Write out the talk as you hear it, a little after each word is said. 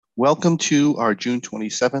Welcome to our June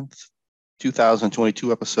 27th,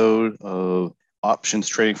 2022 episode of Options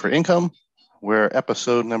Trading for Income. We're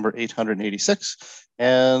episode number 886,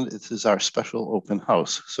 and this is our special open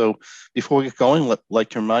house. So before we get going, I'd like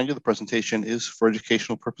to remind you the presentation is for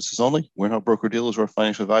educational purposes only. We're not broker-dealers or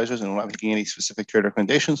financial advisors, and we're not making any specific trade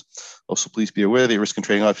recommendations. Also, please be aware that your risk in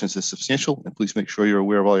trading options is substantial, and please make sure you're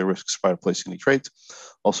aware of all your risks prior to placing any trades.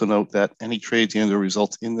 Also note that any trades and or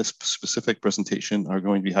results in this specific presentation are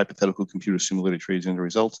going to be hypothetical computer simulated trades and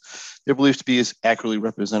results. They're believed to be as accurately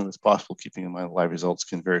represented as possible, keeping in mind live results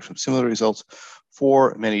can vary from similar results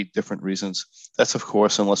for many different reasons. That's, of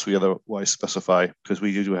course, unless we otherwise specify, because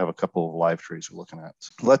we do have a couple of live trades we're looking at.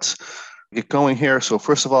 Let's get going here. So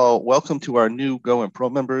first of all, welcome to our new Go and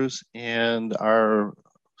Pro members and our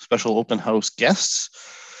special open house guests.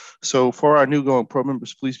 So for our new Go and Pro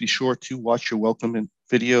members, please be sure to watch your welcome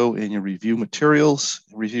video and your review materials,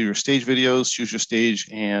 review your stage videos, choose your stage,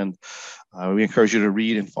 and we encourage you to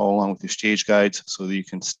read and follow along with your stage guides so that you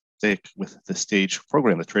can stick with the stage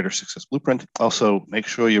program, the Trader Success Blueprint. Also, make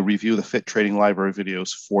sure you review the Fit Trading Library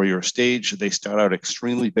videos for your stage. They start out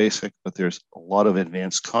extremely basic, but there's a lot of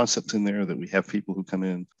advanced concepts in there that we have people who come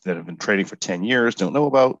in that have been trading for 10 years, don't know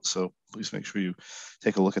about. So please make sure you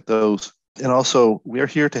take a look at those. And also, we're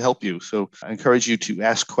here to help you. So I encourage you to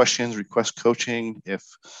ask questions, request coaching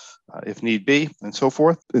if need be, and so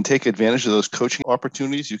forth, and take advantage of those coaching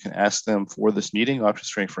opportunities. You can ask them for this meeting, Options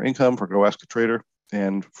Trading for Income, for Go Ask a Trader,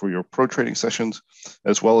 and for your pro trading sessions,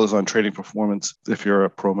 as well as on trading performance if you're a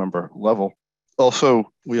pro member level. Also,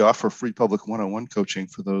 we offer free public one-on-one coaching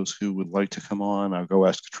for those who would like to come on our Go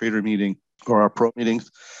Ask a Trader meeting or our pro meetings,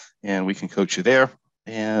 and we can coach you there.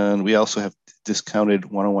 And we also have discounted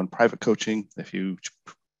one-on-one private coaching if you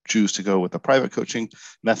choose to go with the private coaching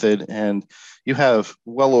method. And you have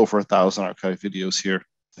well over 1,000 archive videos here.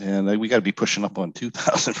 And we got to be pushing up on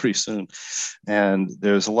 2,000 pretty soon. And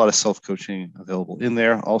there's a lot of self-coaching available in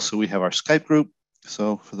there. Also, we have our Skype group.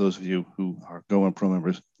 So for those of you who are Go and Pro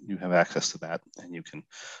members, you have access to that and you can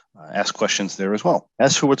ask questions there as well.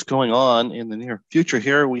 As for what's going on in the near future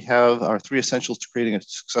here, we have our 3 essentials to creating a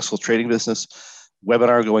successful trading business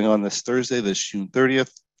webinar going on this Thursday, this June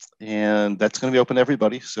 30th, and that's going to be open to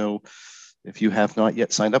everybody. So if you have not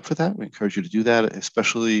yet signed up for that, we encourage you to do that,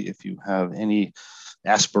 especially if you have any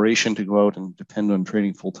aspiration to go out and depend on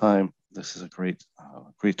trading full time. This is a great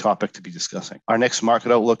topic to be discussing. Our next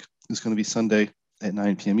market outlook is going to be Sunday at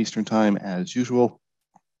 9 p.m. Eastern time, as usual.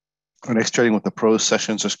 Our next Trading with the Pros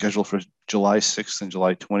sessions are scheduled for July 6th and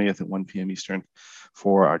July 20th at 1 p.m. Eastern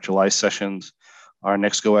for our July sessions. Our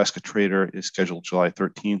next Go Ask a Trader is scheduled July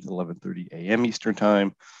 13th at 11:30 a.m. Eastern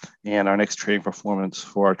time. And our next trading performance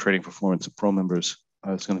for our Trading Performance and Pro members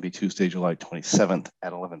is going to be Tuesday, July 27th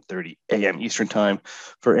at 11:30 a.m. Eastern time.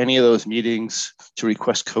 For any of those meetings to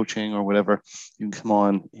request coaching or whatever, you can come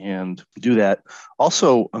on and do that.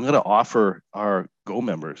 Also, I'm going to offer our Go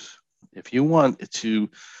members, if you want to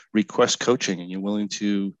request coaching and you're willing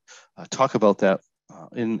to talk about that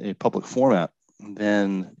in a public format,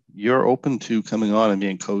 then you're open to coming on and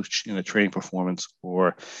being coached in a trading performance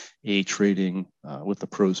or a trading with the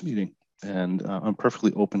pros meeting. And I'm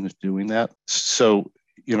perfectly open to doing that. So,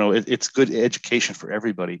 it's good education for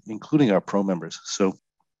everybody, including our pro members. So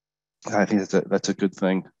I think that's a good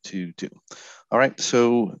thing to do. All right.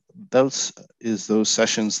 So those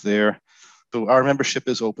sessions there. So our membership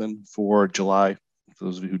is open for July. For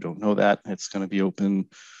those of you who don't know that, it's going to be open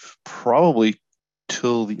probably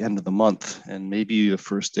till the end of the month and maybe the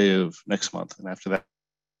first day of next month. And after that,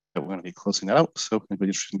 we're going to be closing that out. So anybody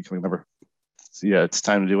interested in becoming a member, so yeah, it's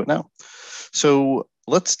time to do it now. So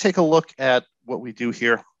let's take a look at what we do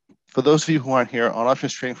here. For those of you who aren't here, on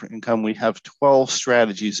Options Trading for Income, we have 12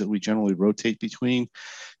 strategies that we generally rotate between.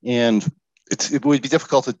 And it would be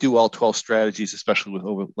difficult to do all 12 strategies, especially with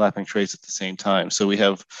overlapping trades at the same time. So we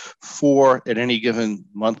have 4 at any given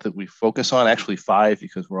month that we focus on, actually 5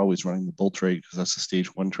 because we're always running the bull trade because that's the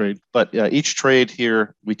stage 1 trade. But each trade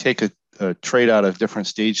here, we take a trade out of different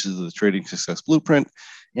stages of the Trading Success Blueprint,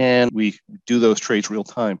 and we do those trades real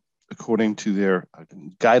time according to their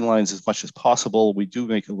guidelines as much as possible. We do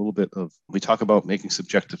make we talk about making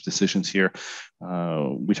subjective decisions here.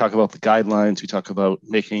 We talk about the guidelines. We talk about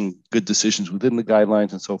making good decisions within the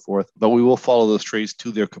guidelines and so forth. But we will follow those trades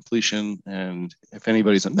to their completion. And if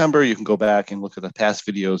anybody's a member, you can go back and look at the past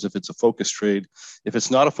videos if it's a focus trade. If it's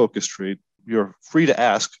not a focus trade, you're free to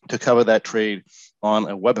ask to cover that trade on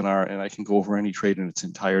a webinar, and I can go over any trade in its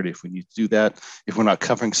entirety if we need to do that. If we're not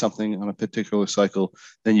covering something on a particular cycle,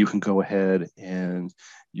 then you can go ahead and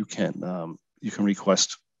you can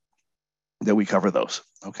request that we cover those,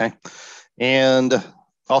 okay? And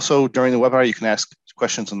also during the webinar, you can ask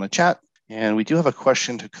questions in the chat. And we do have a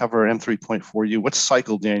question to cover M3.4U. What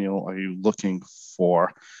cycle, Daniel, are you looking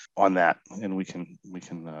for on that? And we can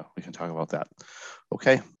talk about that.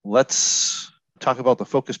 Okay, let's talk about the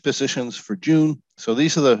focus positions for June. So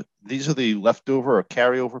these are the leftover or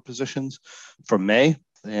carryover positions from May,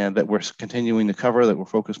 and that we're continuing to cover, that were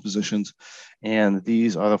focus positions. And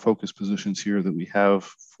these are the focus positions here that we have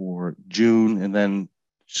for June, and then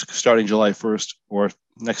starting July 1st or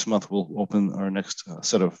next month, we'll open our next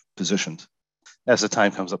set of positions as the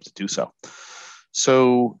time comes up to do so.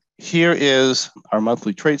 So here is our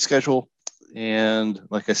monthly trade schedule. And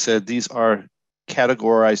like I said, these are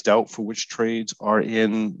categorized out for which trades are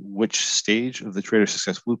in which stage of the Trader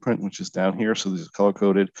Success Blueprint, which is down here. So these are color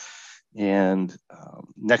coded. And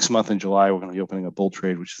next month in July, we're going to be opening a bull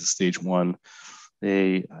trade, which is a stage 1,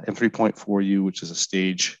 a M3.4U, which is a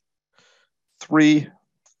stage 3,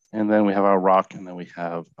 and then we have our rock, and then we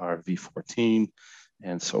have our V14,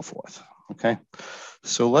 and so forth. Okay,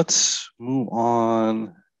 so let's move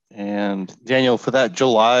on. And Daniel, for that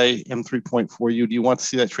July M3.4U, do you want to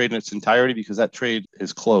see that trade in its entirety? Because that trade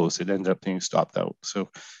is closed. It ended up being stopped out. So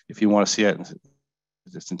if you want to see it in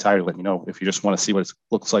its entirety, let me know. If you just want to see what it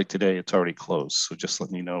looks like today, it's already closed. So just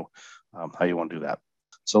let me know how you want to do that.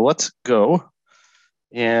 So let's go,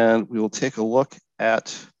 and we will take a look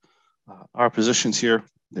at our positions here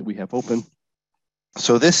that we have open.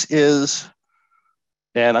 So this is,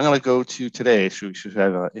 and I'm going to go to today. So we should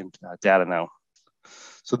have data now.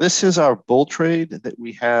 So this is our bull trade that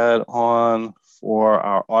we had on for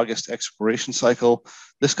our August expiration cycle.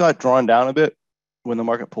 This got drawn down a bit when the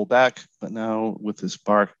market pulled back, but now with this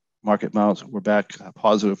market bounce, we're back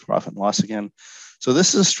positive profit and loss again. So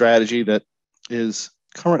this is a strategy that is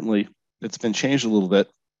currently, it's been changed a little bit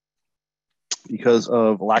because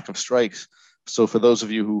of lack of strikes. So for those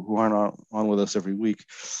of you who aren't on with us every week,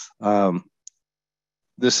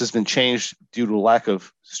 this has been changed due to lack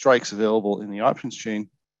of strikes available in the options chain.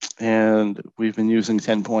 And we've been using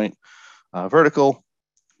 10-point vertical,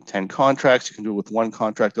 10 contracts. You can do it with one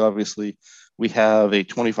contract, obviously. We have a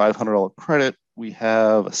 $2,500 credit. We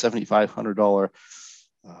have a $7,500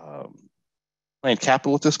 planned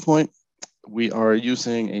capital at this point. We are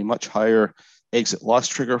using a much higher exit loss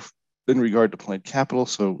trigger in regard to planned capital.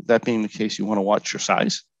 So that being the case, you want to watch your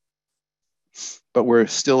size. But we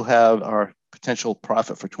still have our potential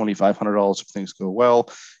profit for $2,500 if things go well,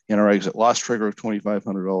 and our exit loss trigger of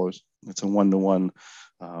 $2,500. It's a 1-to-1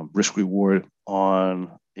 risk reward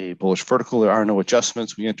on a bullish vertical. There are no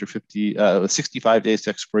adjustments. We enter 65 days to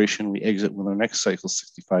expiration. We exit with our next cycle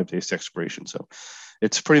 65 days to expiration. So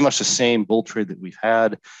it's pretty much the same bull trade that we've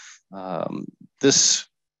had. This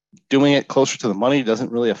doing it closer to the money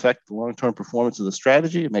doesn't really affect the long-term performance of the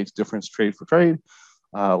strategy. It makes difference trade for trade.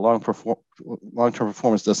 Long-term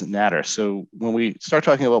performance doesn't matter. So when we start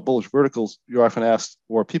talking about bullish verticals, you're often asked,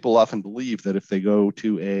 or people often believe that if they go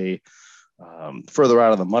to a further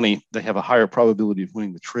out of the money, they have a higher probability of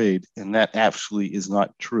winning the trade, and that actually is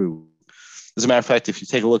not true. As a matter of fact, if you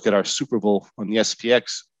take a look at our Super Bowl on the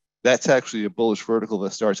SPX, that's actually a bullish vertical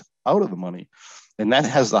that starts out of the money, and that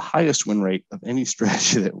has the highest win rate of any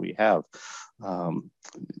strategy that we have.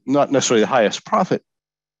 Not necessarily the highest profit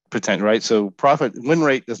potential, right? So profit win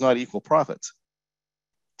rate does not equal profits.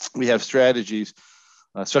 We have strategies,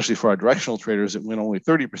 especially for our directional traders, that win only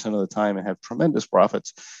 30% of the time and have tremendous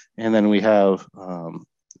profits. And then we have,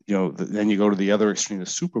 then you go to the other extreme, the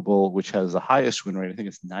Super Bowl, which has the highest win rate. I think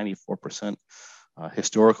it's 94%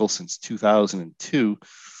 historical since 2002.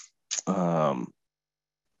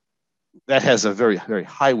 That has a very, very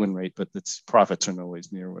high win rate, but its profits are no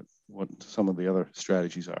ways near what some of the other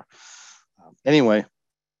strategies are. Anyway,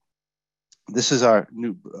 this is our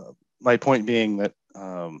new, my point being that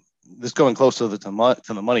this going close to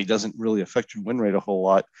the money doesn't really affect your win rate a whole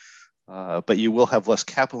lot, but you will have less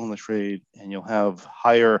capital in the trade, and you'll have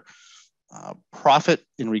higher profit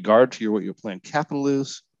in regard to what your planned capital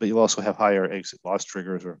is, but you'll also have higher exit loss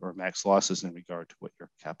triggers or max losses in regard to what your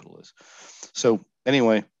capital is. So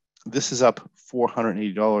anyway, this is up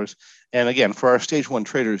 $480. And again, for our stage 1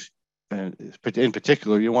 traders, in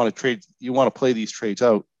particular, you want to play these trades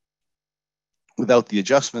out without the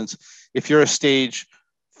adjustments. If you're a stage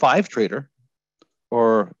 5 trader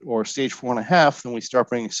or stage 4.5, then we start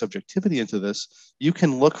bringing subjectivity into this. You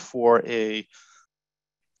can look for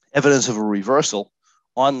evidence of a reversal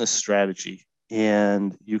on this strategy,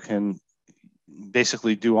 and you can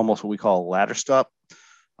basically do almost what we call a ladder stop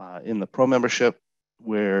in the pro membership,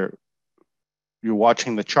 where you're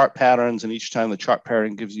watching the chart patterns, and each time the chart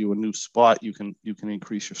pattern gives you a new spot, you can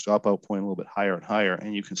increase your stop out point a little bit higher and higher,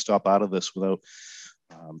 and you can stop out of this without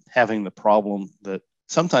having the problem that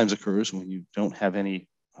sometimes occurs when you don't have any,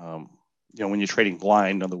 when you're trading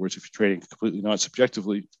blind. In other words, if you're trading completely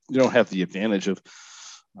non-subjectively, you don't have the advantage of,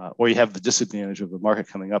 or you have the disadvantage of the market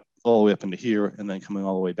coming up all the way up into here and then coming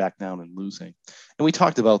all the way back down and losing. And we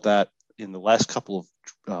talked about that in the last couple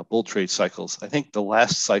of bull trade cycles. I think the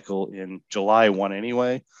last cycle in July 1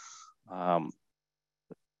 anyway, and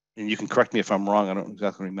you can correct me if I'm wrong, I don't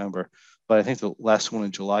exactly remember, but I think the last one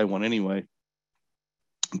in July 1 anyway,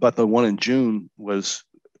 but the one in June was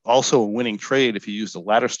also a winning trade if you used a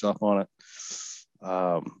ladder stop on it.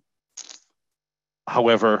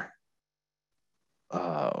 However,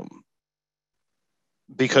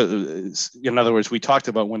 because in other words, we talked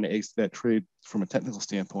about when to exit that trade from a technical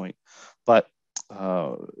standpoint, but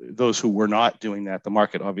those who were not doing that, the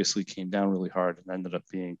market obviously came down really hard and ended up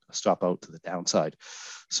being a stop out to the downside.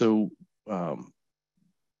 So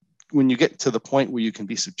when you get to the point where you can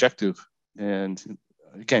be subjective, and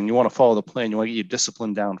again, you want to follow the plan, you want to get your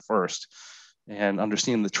discipline down first and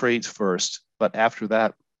understand the trades first. But after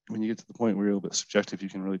that, when you get to the point where you're a little bit subjective, you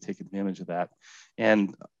can really take advantage of that.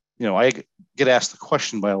 And I get asked the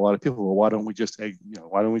question by a lot of people, well, why don't we just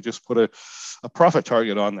put a profit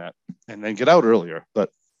target on that and then get out earlier?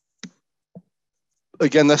 But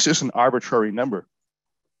again, that's just an arbitrary number.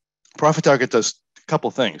 Profit target does a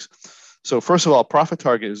couple things. So first of all, profit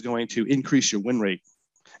target is going to increase your win rate.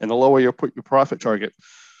 And the lower you put your profit target,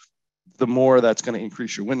 the more that's going to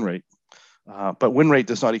increase your win rate. But win rate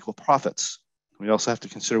does not equal profits. We also have to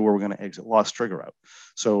consider where we're going to exit loss trigger out.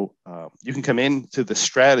 So you can come into the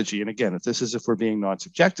strategy. And again, if we're being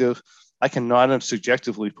non-subjective, I can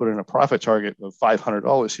non-subjectively put in a profit target of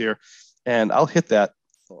 $500 here, and I'll hit that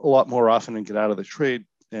a lot more often and get out of the trade.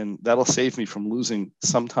 And that'll save me from losing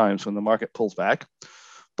sometimes when the market pulls back,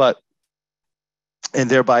 and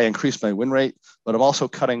thereby increase my win rate. But I'm also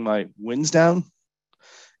cutting my wins down.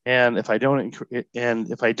 And if I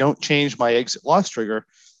don't change my exit loss trigger,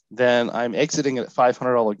 then I'm exiting at a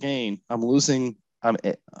 $500 gain. I'm losing, and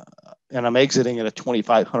I'm exiting at a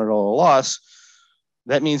 $2,500 loss.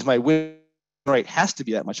 That means my win rate has to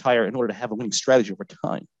be that much higher in order to have a winning strategy over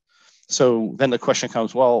time. So then the question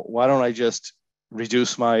comes, well, why don't I just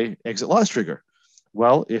reduce my exit loss trigger?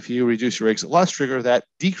 Well, if you reduce your exit loss trigger, that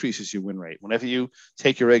decreases your win rate. Whenever you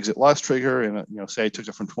take your exit loss trigger and say I took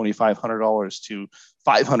it from $2,500 to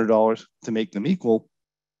 $500 to make them equal,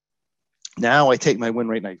 now I take my win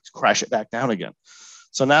rate and I crash it back down again.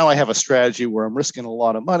 So now I have a strategy where I'm risking a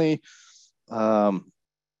lot of money from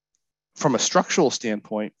a structural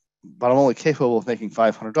standpoint, but I'm only capable of making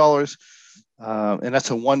 $500, and that's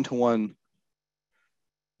a one-to-one.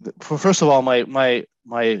 First of all,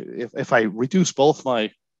 if I reduce both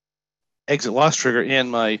my exit loss trigger and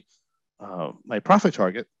my profit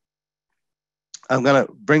target, I'm going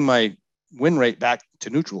to bring my win rate back to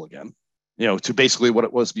neutral again, to basically what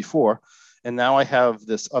it was before. And now I have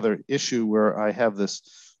this other issue where I have this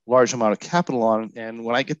large amount of capital on, and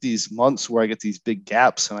when I get these months where I get these big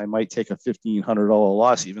gaps and I might take a $1,500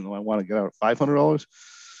 loss, even though I want to get out at $500,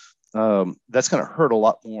 that's going to hurt a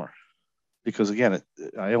lot more. Because again,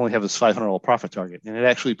 I only have this $500 profit target, and it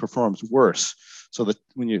actually performs worse. So that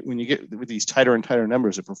when you get with these tighter and tighter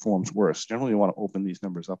numbers, it performs worse. Generally, you want to open these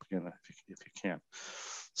numbers up again if you can.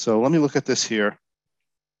 So let me look at this here.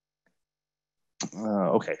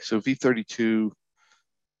 Okay, so V32.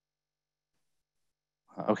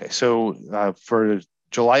 Okay, so for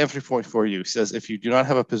July entry point for you says if you do not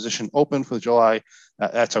have a position open for July,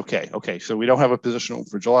 that's okay. Okay, so we don't have a position open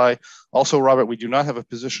for July. Also, Robert, we do not have a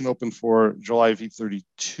position open for July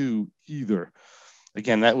V32 either.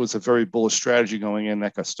 Again, that was a very bullish strategy going in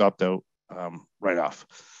that got stopped out right off.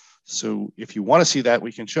 So if you want to see that,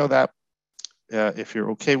 we can show that. If you're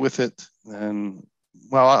okay with it, then,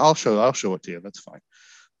 well, I'll show it to you. That's fine.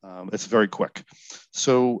 It's very quick.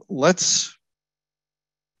 So that's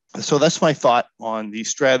my thought on these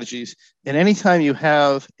strategies. And anytime you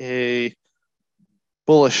have a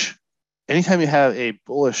bullish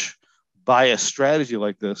bias strategy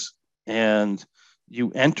like this, and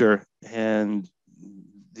you enter and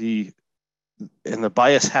the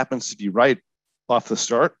bias happens to be right off the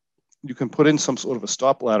start, you can put in some sort of a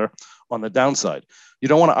stop ladder on the downside. You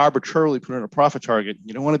don't want to arbitrarily put in a profit target.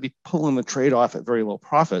 You don't want to be pulling the trade off at very low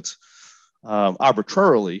profits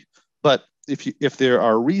arbitrarily. But if there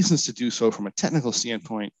are reasons to do so from a technical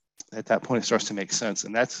standpoint, at that point it starts to make sense,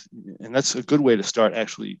 and that's a good way to start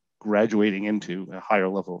actually graduating into a higher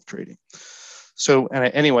level of trading. So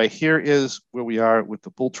anyway, here is where we are with the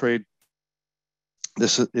bull trade.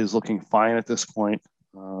 This is looking fine at this point.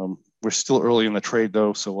 We're still early in the trade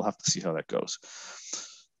though, so we'll have to see how that goes.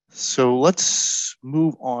 So let's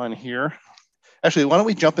move on here. Actually, why don't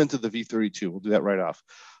we jump into the V32? We'll do that right off.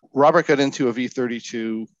 Robert got into a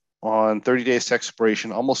V32 on 30 days to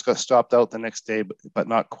expiration, almost got stopped out the next day, but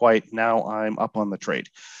not quite. Now I'm up on the trade.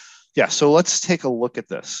 Yeah, so let's take a look at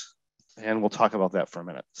this, and we'll talk about that for a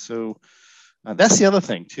minute. So that's the other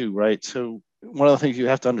thing too, right? So one of the things you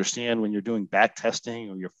have to understand when you're doing back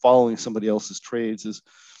testing or you're following somebody else's trades is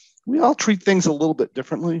we all treat things a little bit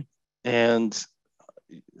differently. And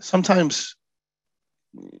sometimes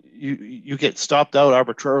you get stopped out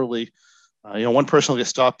arbitrarily. One person will get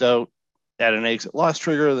stopped out at an exit loss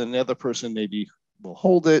trigger, then the other person maybe will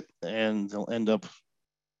hold it and they'll end up,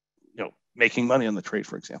 making money on the trade,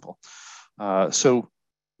 for example. So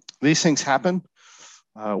these things happen.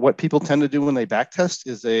 What people tend to do when they backtest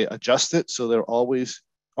is they adjust it so they're always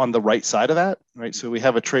on the right side of that, right? So we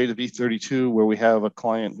have a trade of E32 where we have a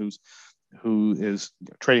client who is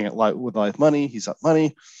trading with live money. He's up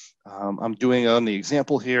money. I'm doing on the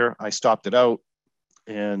example here. I stopped it out,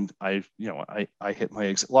 and I hit my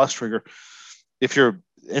exit loss trigger.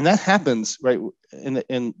 And that happens, right?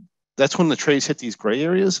 And that's when the trades hit these gray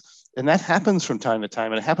areas. And that happens from time to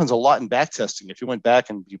time. And it happens a lot in backtesting. If you went back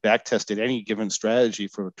and you backtested any given strategy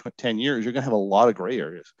for 10 years, you're going to have a lot of gray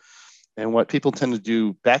areas. And what people tend to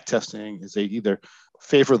do backtesting is they either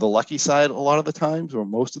favor the lucky side a lot of the times or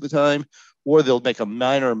most of the time, or they'll make a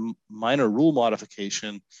minor rule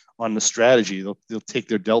modification on the strategy. They'll take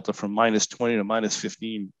their delta from -20 to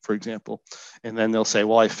 -15, for example, and then they'll say,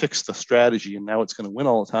 well, I fixed the strategy and now it's going to win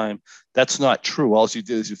all the time. That's not true. All you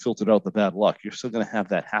did is you filtered out the bad luck. You're still going to have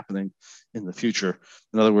that happening in the future.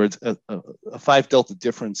 In other words, a 5 delta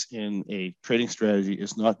difference in a trading strategy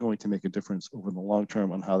is not going to make a difference over the long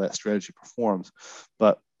term on how that strategy performs.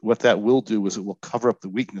 But what that will do is it will cover up the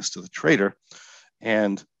weakness to the trader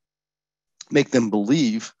and make them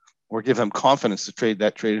believe or give them confidence to trade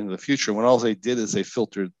that trade into the future, when all they did is they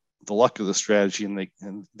filtered the luck of the strategy,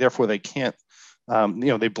 and therefore they can't,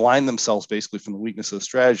 they blind themselves basically from the weakness of the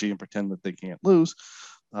strategy and pretend that they can't lose.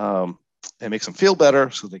 It makes them feel better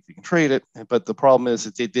so they can trade it. But the problem is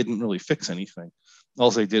that they didn't really fix anything.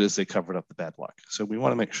 All they did is they covered up the bad luck. So we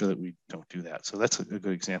want to make sure that we don't do that. So that's a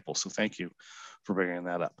good example. So thank you for bringing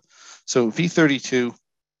that up. So V32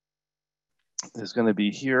 is going to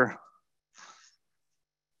be here.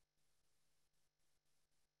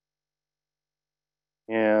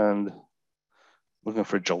 And looking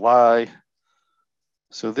for July.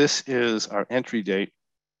 So this is our entry date.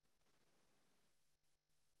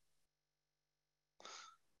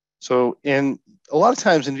 So in a lot of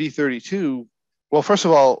times in V32, well, first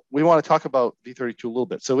of all, we want to talk about V32 a little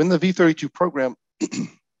bit. So in the V32 program,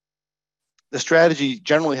 the strategy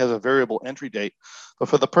generally has a variable entry date, but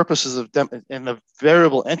for the purposes of and the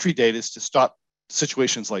variable entry date is to stop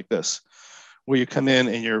situations like this, where you come in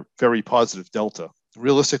and you're very positive delta.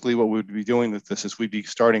 Realistically, what we would be doing with this is we'd be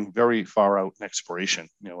starting very far out in expiration,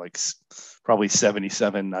 like probably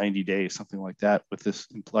 77, 90 days, something like that, with this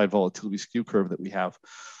implied volatility skew curve that we have.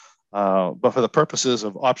 But for the purposes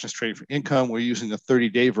of options trading for income, we're using a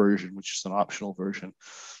 30-day version, which is an optional version.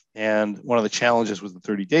 And one of the challenges with the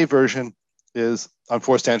 30-day version is I'm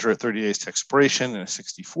forced to enter at 30 days to expiration in a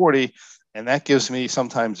 60-40, and that gives me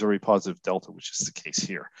sometimes very positive delta, which is the case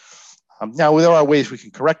here. Now, there are ways we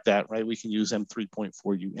can correct that, right? We can use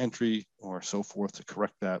M3.4U entry or so forth to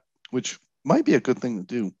correct that, which might be a good thing to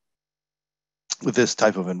do with this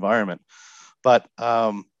type of environment. But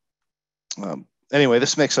anyway,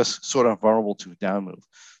 this makes us sort of vulnerable to a down move.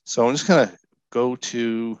 So I'm just going to go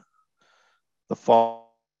to the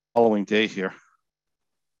following day here.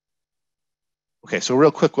 Okay, so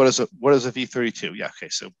real quick, what is a V32? Yeah, okay,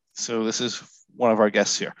 so this is one of our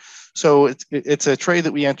guests here. So it's a trade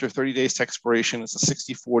that we enter 30 days to expiration. It's a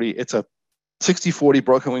 60-40. It's a 60-40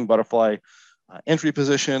 broken wing butterfly entry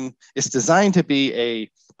position. It's designed to be a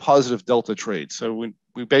positive delta trade. So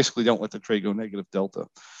we basically don't let the trade go negative delta.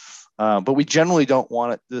 But we generally don't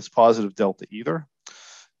want this positive delta either.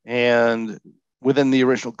 And within the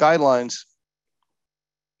original guidelines,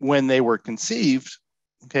 when they were conceived,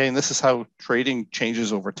 okay, and this is how trading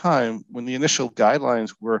changes over time, when the initial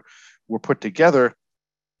guidelines were put together,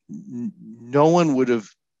 no one would have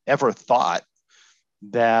ever thought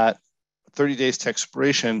that 30 days to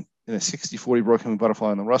expiration in a 60-40 broken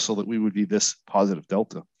butterfly on the Russell, that we would be this positive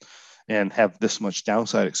delta and have this much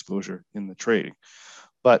downside exposure in the trading.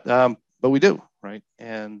 But we do, right?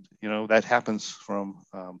 And that happens from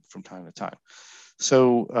time to time.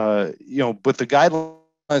 So but the guidelines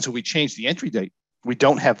that we change the entry date, we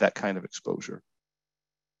don't have that kind of exposure,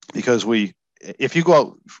 because if you go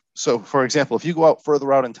out, so for example, if you go out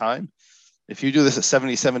further out in time, if you do this at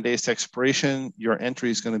 77 days to expiration, your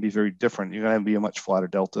entry is going to be very different. You're going to be a much flatter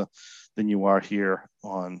delta. than you are here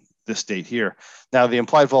on this date here. Now, the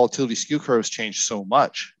implied volatility skew curves changed so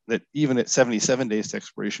much that even at 77 days to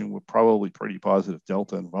expiration, we're probably pretty positive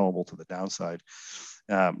delta and vulnerable to the downside.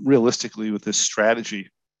 Realistically, with this strategy,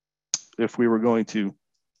 if we were going to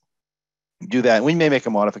do that, we may make a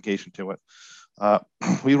modification to it.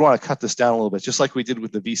 We'd want to cut this down a little bit, just like we did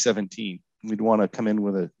with the V17. We'd want to come in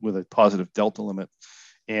with a positive delta limit.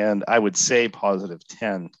 And I would say positive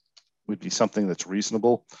 10 would be something that's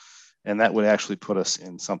reasonable. And that would actually put us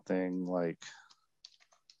in something like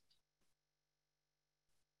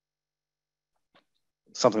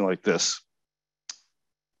this.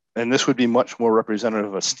 And this would be much more representative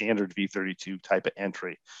of a standard V32 type of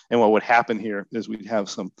entry. And what would happen here is we'd have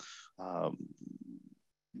some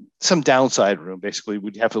downside room. Basically,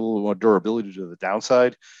 we'd have a little more durability to the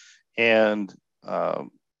downside, and to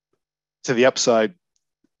the upside.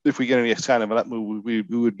 If we get any kind of an up move, we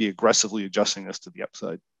would be aggressively adjusting this to the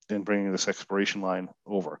upside and bringing this expiration line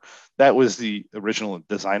over. That was the original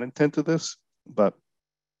design intent of this, but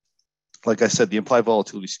like I said, the implied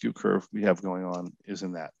volatility skew curve we have going on is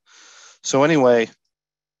in that. So anyway,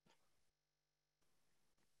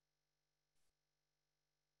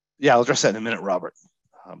 yeah, I'll address that in a minute, Robert.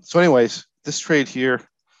 So anyways, this trade here,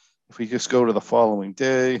 if we just go to the following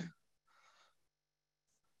day,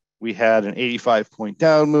 we had an 85-point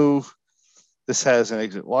down move. This has an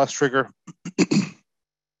exit loss trigger,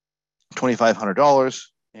 $2,500.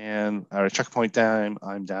 And at a checkpoint time,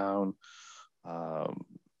 I'm down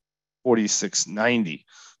 46.90.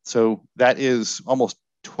 So that is almost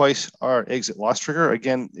twice our exit loss trigger.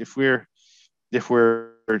 Again, if we're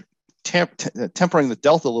tempering the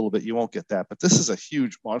delta a little bit, you won't get that. But this is a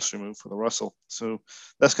huge monster move for the Russell. So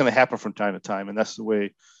that's going to happen from time to time. And that's the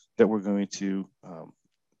way that we're going to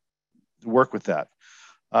work with that.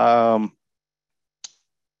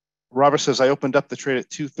 Robert says, I opened up the trade at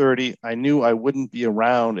 2:30. I knew I wouldn't be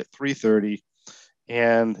around at 3:30.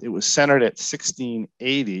 And it was centered at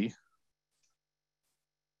 1680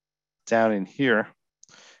 down in here.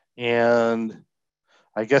 And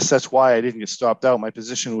I guess that's why I didn't get stopped out. My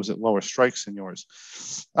position was at lower strikes than yours.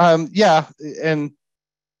 Yeah. And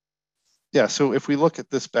yeah, so if we look at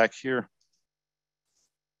this back here,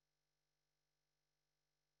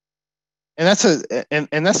 and that's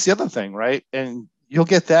the other thing, right? And you'll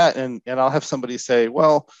get that, and I'll have somebody say,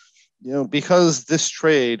 well, because this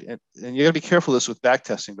trade, and you got to be careful this with back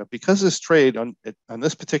testing, but because this trade on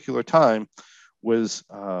this particular time was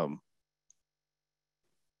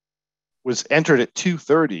entered at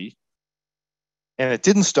 2:30, and it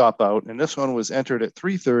didn't stop out, and this one was entered at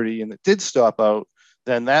 3:30, and it did stop out,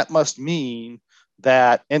 then that must mean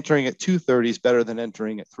that entering at 2:30 is better than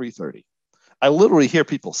entering at 3:30. I literally hear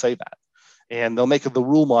people say that. And they'll make the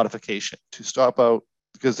rule modification to stop out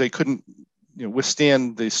because they couldn't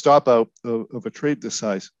withstand the stop out of a trade this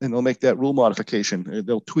size. And they'll make that rule modification.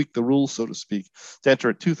 They'll tweak the rules, so to speak, to enter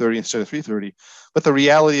at 2:30 instead of 3:30. But the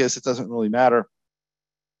reality is it doesn't really matter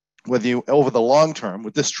whether you, over the long term,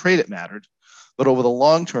 with this trade it mattered, but over the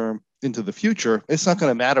long term into the future, it's not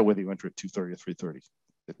going to matter whether you enter at 2:30 or 3:30.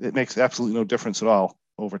 It makes absolutely no difference at all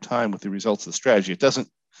over time with the results of the strategy.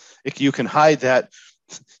 You can hide that.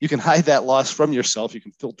 You can hide that loss from yourself. You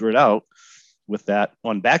can filter it out with that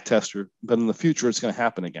on backtester, but in the future, it's going to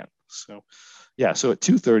happen again. So, yeah. So at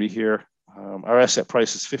 2:30 here, our asset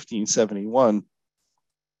price is 1571.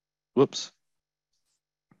 Whoops.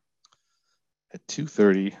 At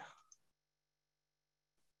 2:30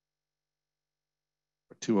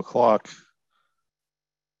 or 2 o'clock.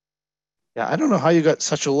 Yeah, I don't know how you got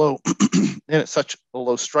such a low and it's such a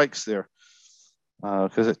low strikes there,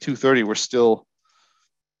 because at 2:30 we're still.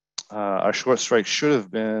 Our short strike should have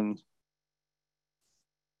been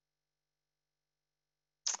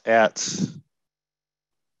at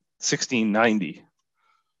 1690.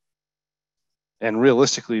 And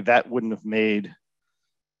realistically, that wouldn't have made,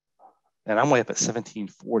 and I'm way up at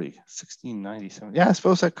 1740, 1697. Yeah, I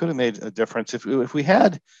suppose that could have made a difference. If we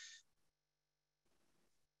had,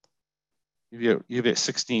 you'd be at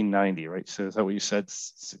 1690, right? So is that what you said?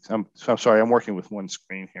 I'm sorry, I'm working with one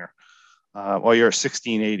screen here. Well, you're at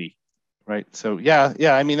 1680. Right. So yeah.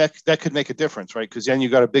 I mean, that could make a difference, right? Because then you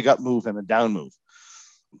got a big up move and a down move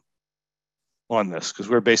on this, because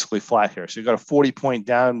we're basically flat here. So you got a 40-point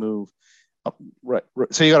down move. Right.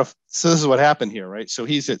 So so this is what happened here, right? So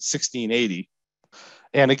he's at 1680.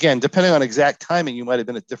 And again, depending on exact timing, you might have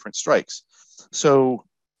been at different strikes. So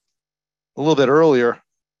a little bit earlier,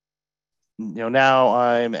 now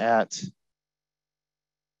I'm at,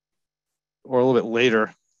 or a little bit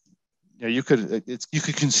later, you could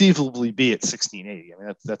conceivably be at 1680. I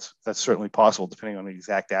mean, that's certainly possible depending on the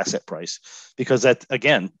exact asset price, because that,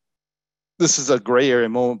 again, this is a gray area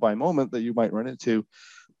moment by moment that you might run into,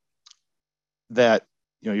 that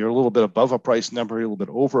you're a little bit above a price number, a little bit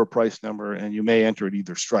over a price number, and you may enter at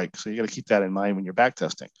either strike. So you got to keep that in mind when you're back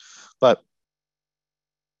testing. But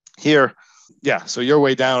here, yeah, so you're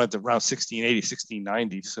way down at around 1680,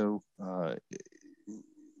 1690. So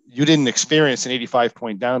you didn't experience an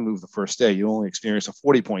 85-point down move the first day. You only experienced a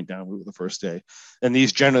 40-point down move the first day. And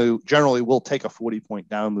these generally will take a 40-point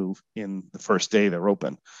down move in the first day they're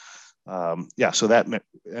open. So that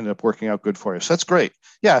ended up working out good for you. So that's great.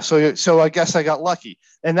 Yeah, so I guess I got lucky.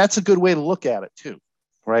 And that's a good way to look at it too,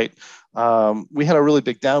 right? We had a really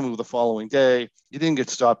big down move the following day. You didn't get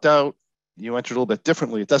stopped out. You entered a little bit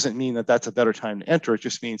differently. It doesn't mean that that's a better time to enter. It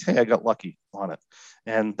just means, hey, I got lucky on it.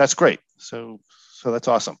 And that's great. So that's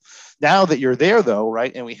awesome. Now that you're there though,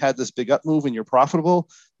 right, and we had this big up move and you're profitable,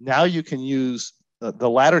 now you can use the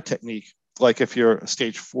ladder technique. Like if you're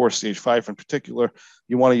stage 4, stage 5 in particular,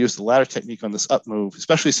 you want to use the ladder technique on this up move,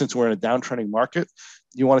 especially since we're in a downtrending market.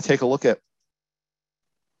 You want to take a look at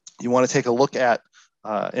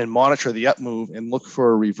and monitor the up move and look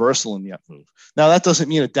for a reversal in the up move. Now that doesn't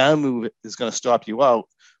mean a down move is going to stop you out,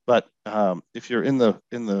 but if you're in the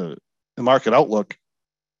market outlook,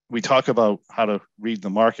 we talk about how to read the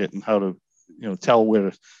market and how to tell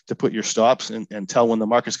where to put your stops and tell when the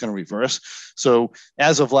market's going to reverse. So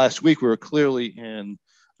as of last week, we were clearly in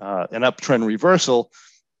an uptrend reversal.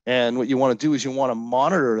 And what you want to do is you want to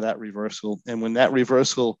monitor that reversal. And when that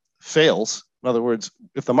reversal fails, in other words,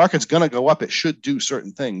 if the market's going to go up, it should do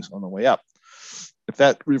certain things on the way up. If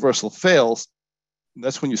that reversal fails,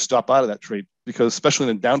 that's when you stop out of that trade, because especially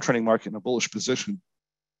in a downtrending market in a bullish position,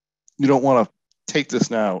 you don't want to take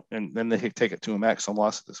this now and then they take it to a maximum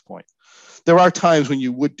loss at this point. There are times when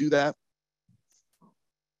you would do that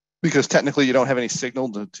because technically you don't have any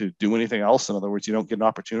signal to do anything else. In other words, you don't get an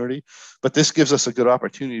opportunity, but this gives us a good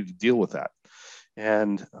opportunity to deal with that.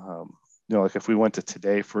 And, like if we went to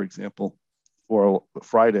today, for example, or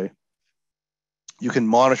Friday, you can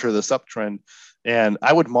monitor this uptrend. And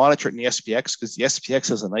I would monitor it in the SPX because the SPX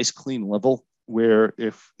has a nice clean level where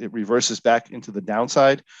if it reverses back into the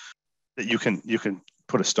downside, that you can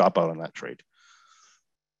put a stop out on that trade.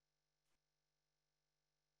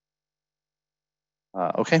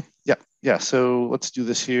 Okay, yeah. So let's do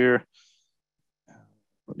this here.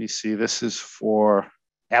 Let me see. This is for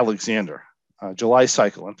Alexander, July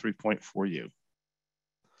cycle on 3.4U.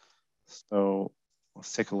 So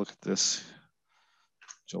let's take a look at this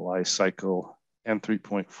July cycle and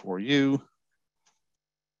 3.4U.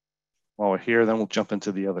 While we're here, then we'll jump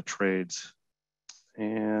into the other trades.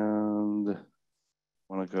 And I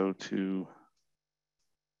want to go to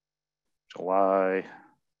July.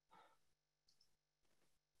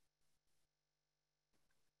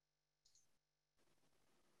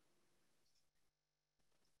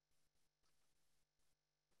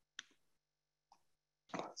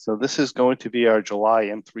 So this is going to be our July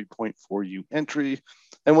M3.4U entry.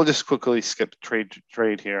 And we'll just quickly skip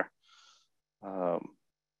trade here.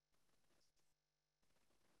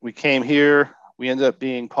 We came here. We ended up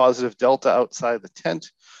being positive delta outside the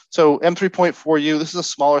tent. So M3.4U, this is a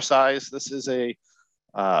smaller size. This is a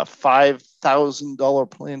 $5,000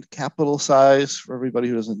 planned capital size for everybody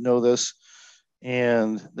who doesn't know this.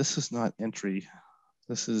 And this is not entry.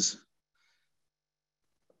 This is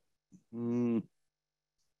right.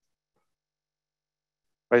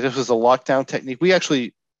 This was a lockdown technique. We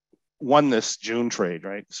actually won this June trade,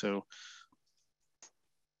 right? So,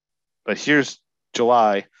 but here's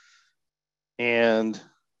July, and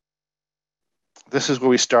this is where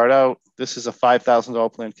we start out. This is a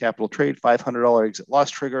 $5,000 planned capital trade, $500 exit loss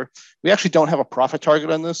trigger. We actually don't have a profit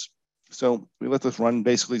target on this, so we let this run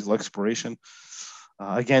basically till expiration.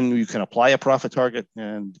 Again, you can apply a profit target,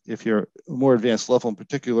 and if you're a more advanced level in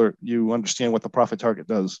particular, you understand what the profit target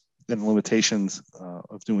does and the limitations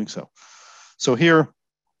of doing so. So here,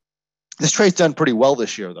 this trade's done pretty well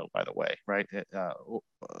this year, though, by the way, right? The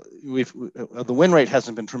win rate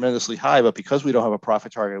hasn't been tremendously high, but because we don't have a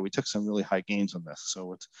profit target, we took some really high gains on this.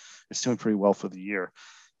 So it's doing pretty well for the year.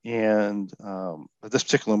 And this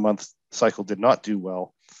particular month cycle did not do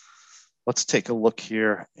well. Let's take a look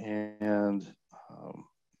here. And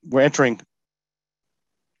we're entering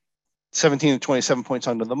 17 to 27 points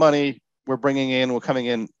under the money. We're coming in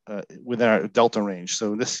within our delta range.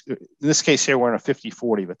 So in this case here, we're in a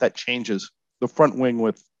 50-40, but that changes. The front wing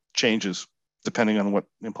width changes depending on what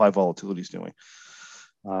implied volatility is doing.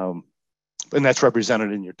 And that's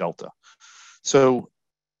represented in your delta. So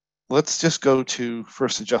let's just go to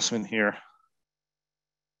first adjustment here.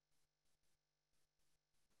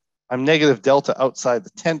 I'm negative delta outside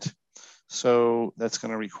the tent. So that's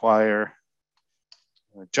going to require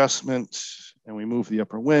adjustment, and we move the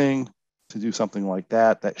upper wing to do something like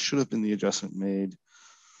that. That should have been the adjustment made,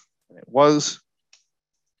 and it was.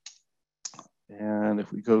 And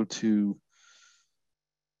if we go to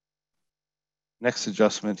next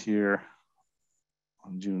adjustment here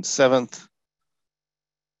on June 7th,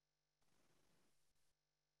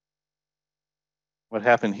 what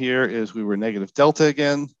happened here is we were negative delta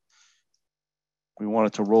again. We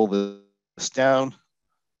wanted to roll this down.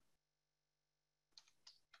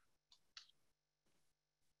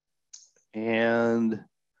 And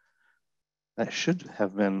that should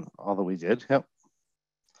have been all that we did. Yep.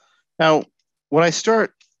 Now, when I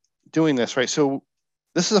start doing this, right, so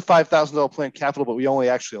this is a $5,000 planned capital, but we only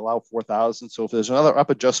actually allow 4,000. So if there's another up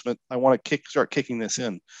adjustment, I want to start kicking this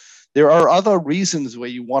in. There are other reasons where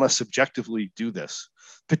you want to subjectively do this.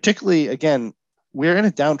 Particularly, again, we're in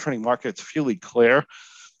a downtrending market. It's fairly clear.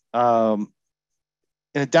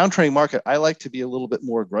 In a downtrending market, I like to be a little bit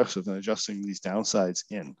more aggressive in adjusting these downsides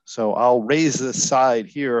in. So I'll raise this side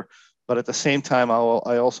here, but at the same time, I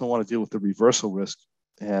also want to deal with the reversal risk,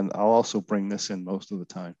 and I'll also bring this in most of the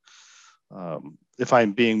time. If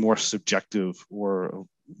I'm being more subjective or a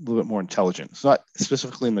little bit more intelligent. It's not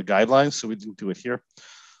specifically in the guidelines, so we didn't do it here,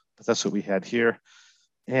 but that's what we had here.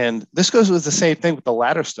 And this goes with the same thing with the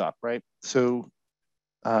ladder stop, right? So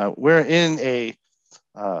we're in a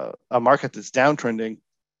market that's downtrending.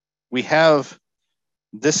 We have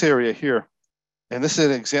this area here, and this is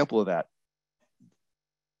an example of that.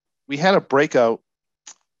 We had a breakout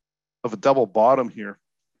of a double bottom here,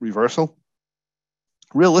 reversal.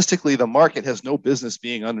 Realistically, the market has no business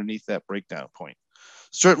being underneath that breakdown point.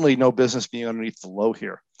 Certainly no business being underneath the low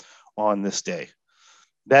here on this day.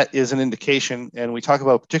 That is an indication, and we talk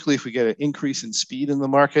about particularly if we get an increase in speed in the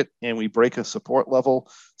market and we break a support level,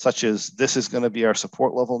 such as this is going to be our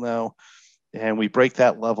support level now, and we break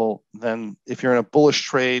that level, then if you're in a bullish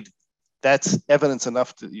trade, that's evidence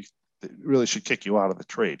enough that it really should kick you out of the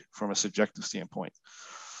trade from a subjective standpoint.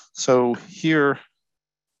 So here,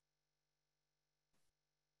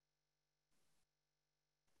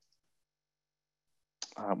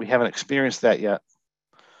 we haven't experienced that yet,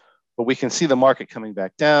 but we can see the market coming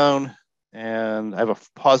back down, and I have a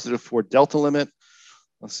positive for delta limit.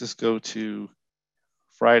 Let's just go to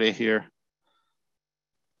Friday here.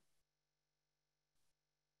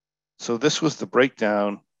 So this was the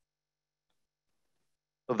breakdown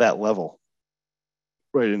of that level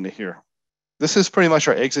right into here. This is pretty much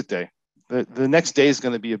our exit day. The next day is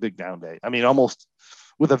going to be a big down day. I mean, almost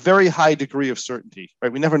with a very high degree of certainty,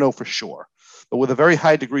 right? We never know for sure, but with a very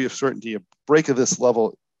high degree of certainty, a break of this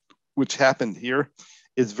level, which happened here,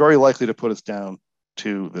 is very likely to put us down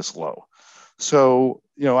to this low. So,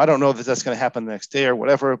 I don't know that that's going to happen the next day or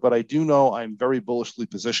whatever, but I do know I'm very bullishly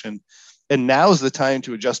positioned. And now's the time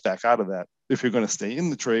to adjust back out of that if you're going to stay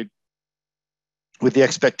in the trade with the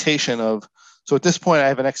expectation of, so at this point, I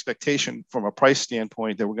have an expectation from a price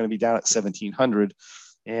standpoint that we're going to be down at 1,700.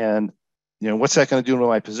 And, what's that going to do to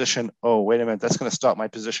my position? Oh, wait a minute, that's going to stop my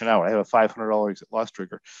position out. I have a $500 exit loss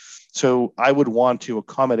trigger. So I would want to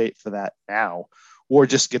accommodate for that now or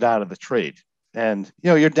just get out of the trade. And,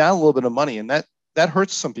 you're down a little bit of money, and that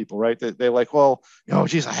hurts some people, right? They're like, well,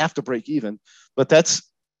 geez, I have to break even. But that's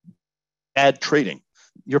bad trading.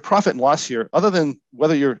 Your profit and loss here, other than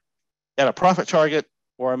whether you're at a profit target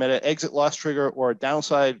or I'm at an exit loss trigger or a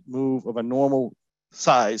downside move of a normal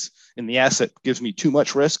size in the asset gives me too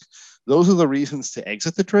much risk, those are the reasons to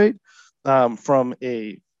exit the trade. From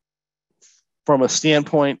a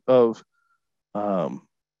standpoint of, well,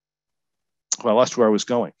 I lost where I was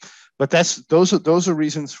going, but those are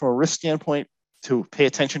reasons from a risk standpoint to pay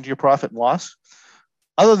attention to your profit and loss.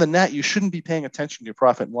 Other than that, you shouldn't be paying attention to your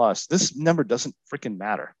profit and loss. This number doesn't freaking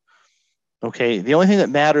matter. Okay, the only thing that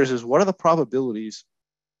matters is what are the probabilities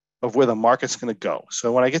of where the market's going to go.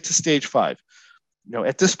 So when I get to stage 5,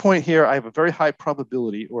 at this point here, I have a very high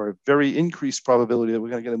probability or a very increased probability that we're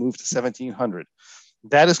going to get a move to 1,700.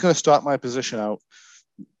 That is going to stop my position out.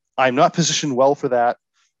 I'm not positioned well for that.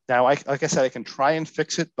 Now, like I said, I can try and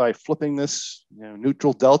fix it by flipping this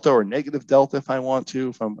neutral delta or negative delta if I want to.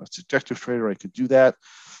 If I'm a subjective trader, I could do that.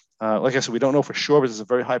 Like I said, we don't know for sure, but there's a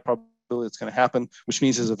very high probability it's going to happen, which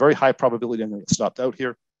means there's a very high probability I'm going to get stopped out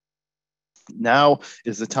here. Now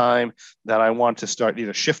is the time that I want to start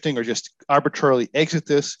either shifting or just arbitrarily exit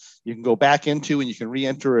this. You can go back into and you can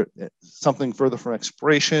re-enter something further from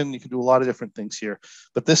expiration. You can do a lot of different things here,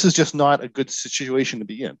 but this is just not a good situation to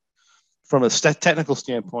be in. From a technical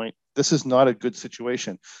standpoint, this is not a good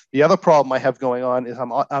situation. The other problem I have going on is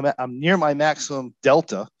I'm near my maximum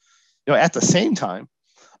delta. At the same time,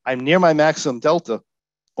 I'm near my maximum delta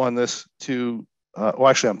on this to well,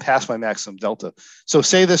 actually, I'm past my maximum delta. So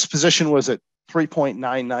say this position was at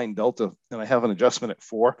 3.99 delta, and I have an adjustment at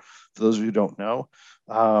 4, for those of you who don't know.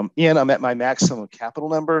 And I'm at my maximum capital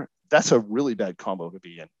number. That's a really bad combo to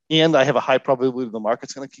be in. And I have a high probability the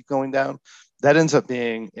market's going to keep going down. That ends up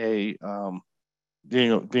being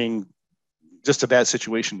being just a bad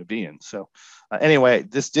situation to be in. So anyway,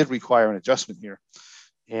 this did require an adjustment here.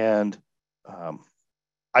 And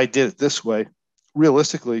I did it this way.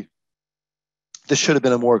 Realistically, this should have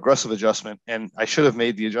been a more aggressive adjustment, and I should have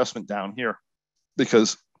made the adjustment down here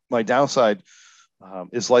because my downside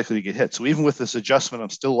is likely to get hit. So even with this adjustment, I'm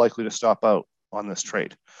still likely to stop out on this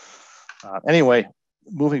trade. Anyway,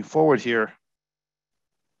 moving forward here,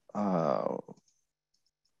 ended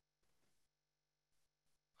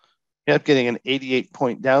up getting an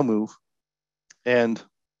 88-point down move, and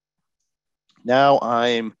now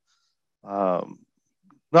I'm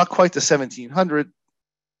not quite to 1700,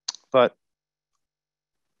 but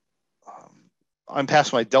I'm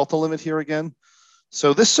past my delta limit here again.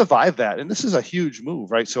 So this survived that, and this is a huge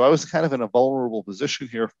move, right? So I was kind of in a vulnerable position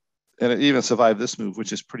here, and it even survived this move,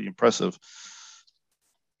 which is pretty impressive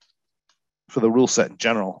for the rule set in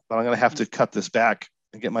general. But I'm going to have to cut this back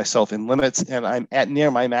and get myself in limits, and I'm at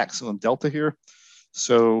near my maximum delta here.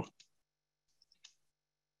 So,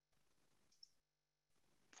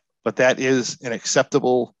 but that is an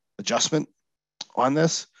acceptable adjustment on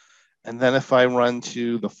this. And then if I run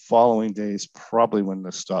to the following day is probably when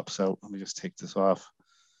this stops out. Let me just take this off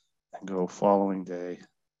and go following day.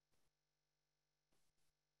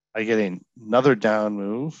 I get another down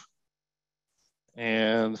move.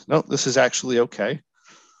 And no, this is actually okay.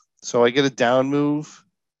 So I get a down move.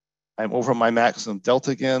 I'm over my maximum delta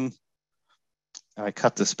again. And I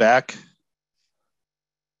cut this back.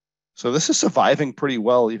 So this is surviving pretty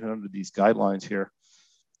well even under these guidelines here.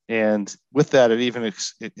 And with that, it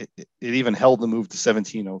even held the move to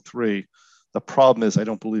 1703. The problem is I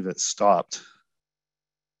don't believe it stopped.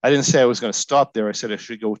 I didn't say I was going to stop there. I said I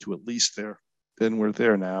should go to at least there. Then we're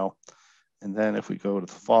there now. And then if we go to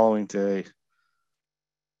the following day,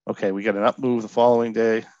 okay, we got an up move the following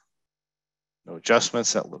day. No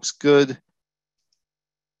adjustments. That looks good.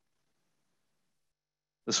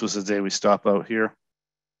 This was the day we stop out here.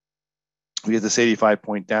 We get this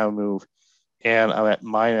 85-point down move. And I'm at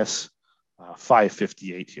minus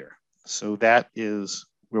 558 here. So that is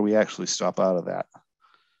where we actually stop out of that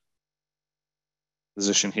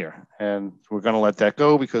position here. And we're going to let that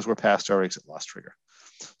go because we're past our exit loss trigger.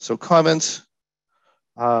 So comments.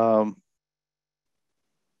 The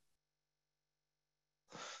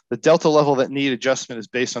delta level that need adjustment is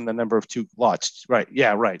based on the number of 2 lots. Right.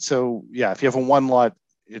 Yeah, right. So yeah, if you have a 1 lot,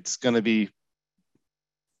 it's going to be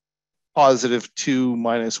positive 2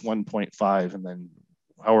 minus 1.5, and then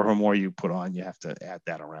however more you put on, you have to add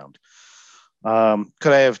that around.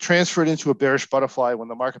 Could I have transferred into a bearish butterfly when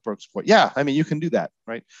the market broke support? Yeah, I mean, you can do that,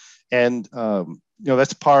 right? And,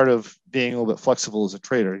 that's part of being a little bit flexible as a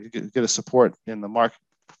trader. You get a support in the market,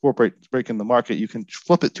 break in the market, you can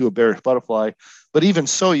flip it to a bearish butterfly. But even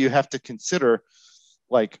so, you have to consider,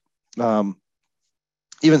 even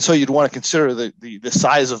so, you'd want to consider the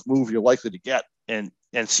size of move you're likely to get and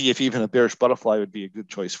see if even a bearish butterfly would be a good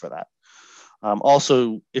choice for that.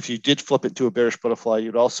 Also, if you did flip it to a bearish butterfly,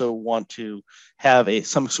 you'd also want to have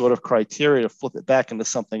some sort of criteria to flip it back into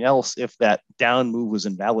something else if that down move was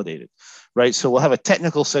invalidated, right? So we'll have a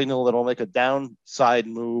technical signal that will make a downside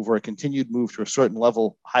move or a continued move to a certain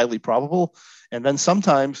level highly probable. And then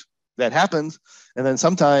sometimes that happens. And then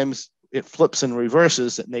sometimes it flips and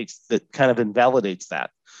reverses that kind of invalidates that.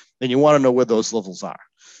 And you want to know where those levels are.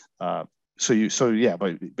 But you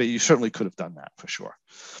certainly could have done that for sure.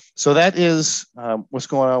 So that is what's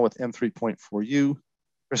going on with M3.4U.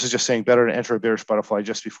 Chris is just saying better to enter a bearish butterfly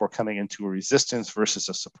just before coming into a resistance versus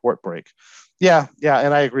a support break. Yeah,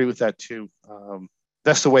 and I agree with that too.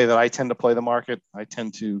 That's the way that I tend to play the market. I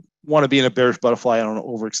tend to want to be in a bearish butterfly on an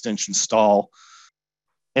overextension stall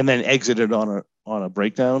and then exit it on a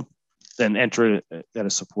breakdown, then enter it at a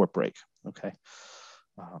support break. Okay.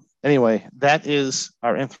 Anyway, that is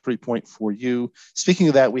our M3.4U. Speaking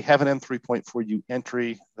of that, we have an M3.4U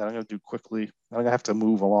entry that I'm going to do quickly. I'm going to have to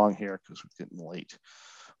move along here because we're getting late.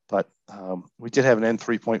 But we did have an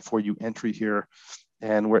M3.4U entry here,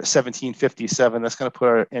 and we're at 1757. That's going to put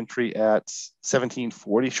our entry at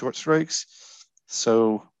 1740 short strikes.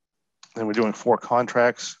 So then we're doing 4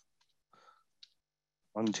 contracts.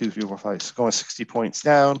 1, 2, 3, 4, 5, going 60 points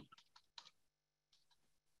down.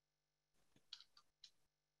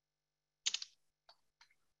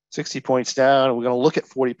 $60 points down. We're going to look at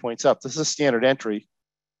 40 points up. This is a standard entry.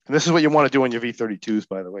 And this is what you want to do on your V32s,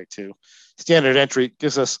 by the way, too. Standard entry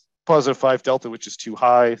gives us positive 5 delta, which is too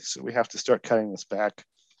high. So we have to start cutting this back.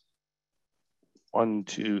 1,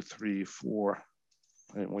 2, 3, 4.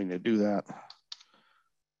 I didn't want to do that.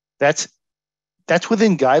 That's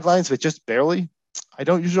within guidelines, but just barely. I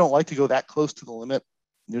usually don't like to go that close to the limit.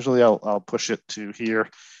 Usually I'll push it to here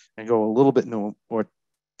and go a little bit no, or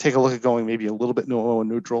take a look at going maybe a little bit no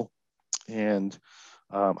neutral. And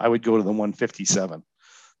I would go to the 157.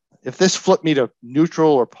 If this flipped me to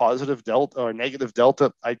neutral or positive delta or negative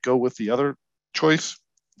delta, I'd go with the other choice.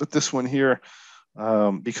 But this one here,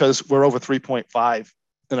 because we're over 3.5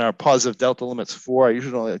 and our positive delta limit's 4, I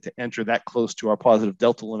usually don't like to enter that close to our positive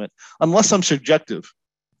delta limit, unless I'm subjective.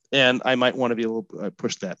 And I might want to be a little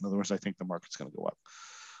push that. In other words, I think the market's going to go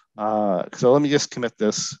up. So let me just commit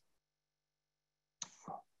this.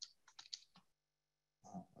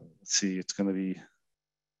 Let's see, it's going to be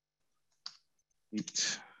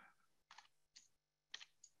 8.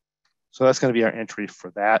 So that's going to be our entry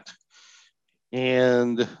for that.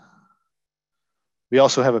 And we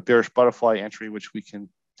also have a bearish butterfly entry, which we can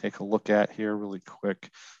take a look at here really quick.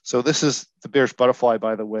 So this is the bearish butterfly,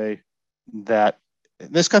 by the way, that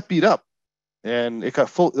this got beat up. And it got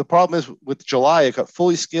full. The problem is with July, it got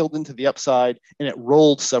fully scaled into the upside and it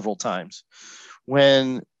rolled several times.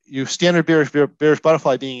 When you standard bearish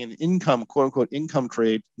butterfly being an income, quote unquote, income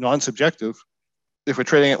trade, non-subjective, if we're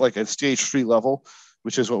trading at like a stage 3 level,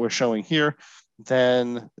 which is what we're showing here,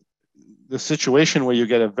 then the situation where you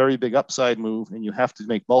get a very big upside move and you have to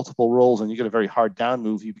make multiple rolls and you get a very hard down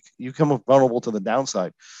move, you become vulnerable to the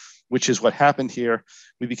downside, which is what happened here.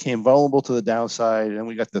 We became vulnerable to the downside and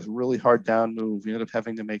we got this really hard down move. We ended up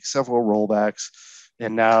having to make several rollbacks.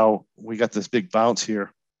 And now we got this big bounce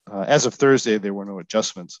here. As of Thursday, there were no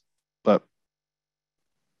adjustments. But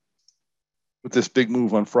with this big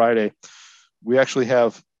move on Friday, we actually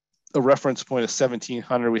have a reference point of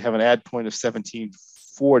 1700. We have an add point of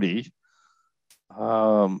 1740.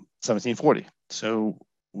 1740. So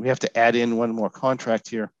we have to add in one more contract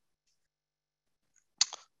here.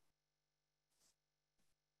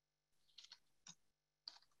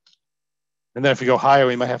 And then if we go higher,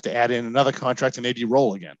 we might have to add in another contract and maybe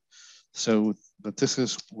roll again. So, but this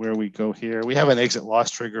is where we go here. We have an exit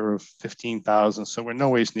loss trigger of 15,000. So we're no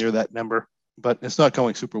ways near that number, but it's not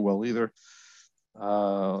going super well either.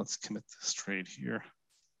 Let's commit this trade here.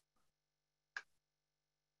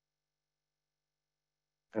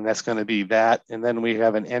 And that's going to be that. And then we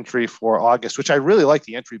have an entry for August, which I really like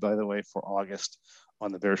the entry, by the way, for August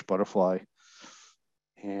on the bearish butterfly.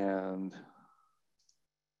 And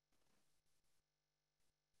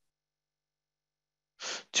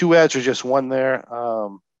two ads or just one there.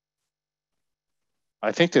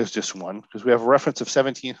 I think there's just one because we have a reference of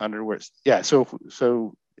 1700 where it's, yeah.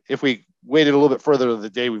 So if we waited a little bit further to the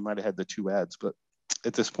day, we might have had the two ads, but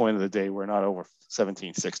at this point of the day, we're not over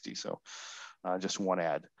 1760. So just one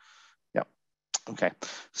ad. Yeah. Okay.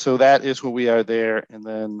 So that is where we are there. And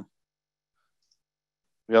then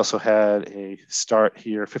we also had a start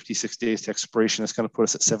here, 56 days to expiration. It's going to put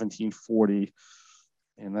us at 1740.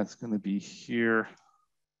 And that's going to be here.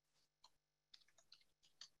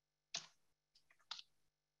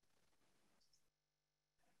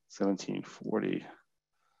 $17.40.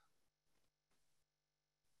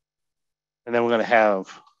 And then we're going to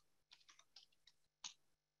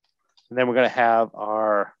have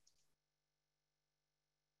our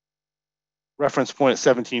reference point at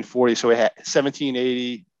 1740. So we had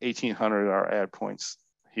 1780, 1800 are our add points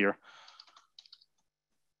here.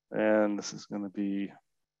 And this is going to be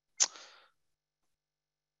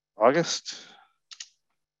August.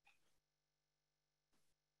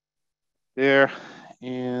 There.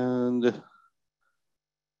 And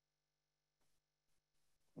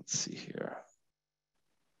let's see here.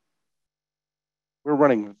 We're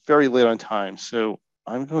running very late on time. So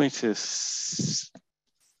I'm going to,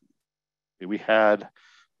 let me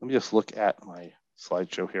just look at my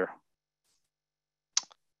slideshow here.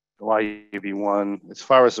 July UB1, as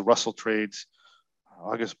far as the Russell trades,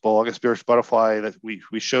 August bull, August bearish butterfly, that we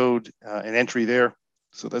showed an entry there.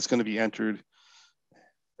 So that's going to be entered.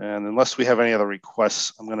 And unless we have any other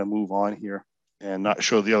requests, I'm going to move on here and not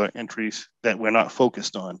show the other entries that we're not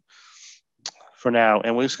focused on for now.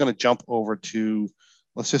 And we're just going to jump over to,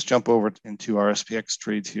 let's just jump over into our SPX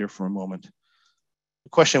trades here for a moment. The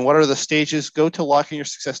question, what are the stages? Go to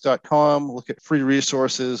lockingyoursuccess.com, look at free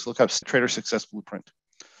resources, look up Trader Success Blueprint,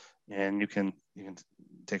 and you can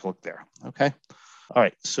take a look there, okay? All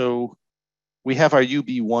right, so we have our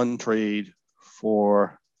UB1 trade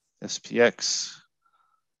for SPX.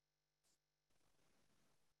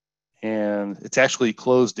 And it's actually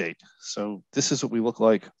close date. So this is what we look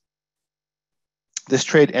like This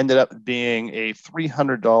trade ended up being a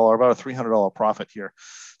 $300, about a $300 profit here.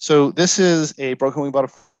 So this is a broken wing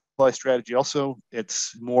butterfly strategy. Also,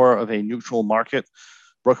 it's more of a neutral market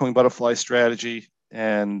broken wing butterfly strategy.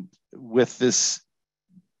 And with this,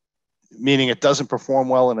 meaning it doesn't perform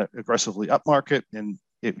well in an aggressively up market, and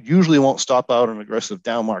it usually won't stop out an aggressive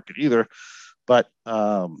down market either. But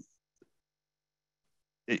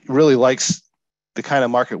it really likes the kind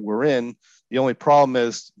of market we're in. The only problem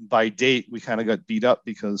is by date, we kind of got beat up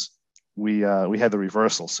because we had the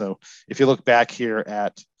reversal. So if you look back here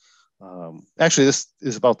at, actually this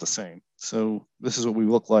is about the same. So this is what we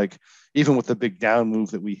look like. Even with the big down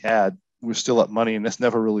move that we had, we're still up money, and this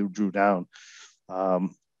never really drew down.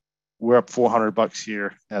 We're up $400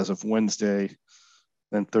 here as of Wednesday.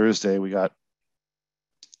 Then Thursday, we got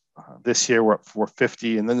this year we're up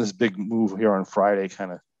 450, and then this big move here on Friday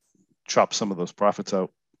kind of chopped some of those profits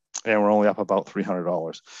out, and we're only up about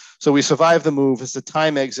 $300. So we survived the move. It's a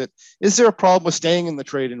time exit. Is there a problem with staying in the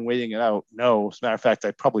trade and waiting it out? No. As a matter of fact,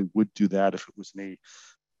 I probably would do that if it was me.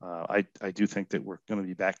 I do think that we're going to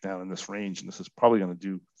be back down in this range, and this is probably going to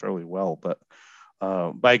do fairly well. But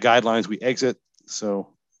by guidelines, we exit.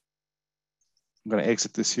 So I'm going to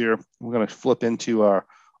exit this here. We're going to flip into our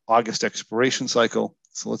August expiration cycle.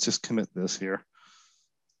 So let's just commit this here.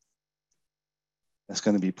 That's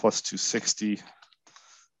going to be plus 260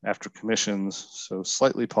 after commissions, so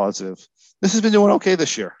slightly positive. This has been doing okay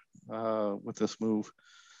this year with this move.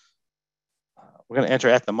 We're going to enter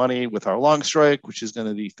at the money with our long strike, which is going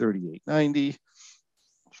to be 38.90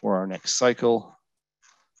 for our next cycle.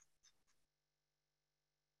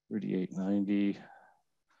 38.90,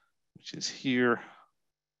 which is here.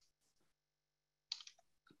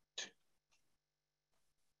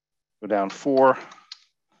 Go down 4.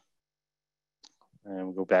 And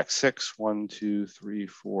we'll go back 6. 1, 2, 3,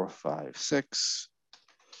 4, 5, 6.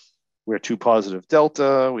 We're 2 positive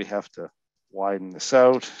delta. We have to widen this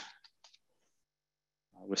out.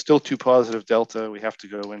 We're still 2 positive delta. We have to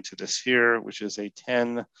go into this here, which is a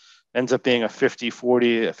 10. Ends up being a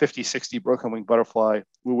 50-40, a 50-60 broken wing butterfly.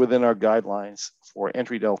 We're within our guidelines for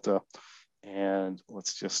entry delta. And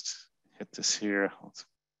let's just hit this here. Let's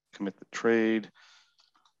commit the trade.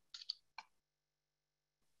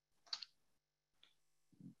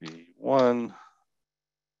 B1.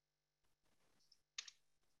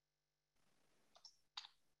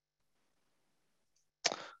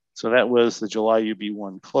 So that was the July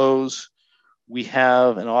UB1 close. We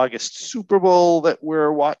have an August Super Bowl that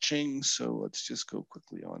we're watching. So let's just go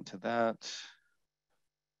quickly on to that.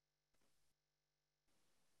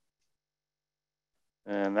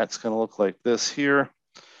 And that's going to look like this here.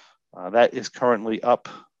 That is currently up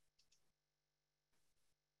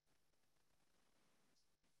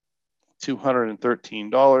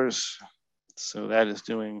 $213. So that is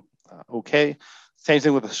doing okay. Same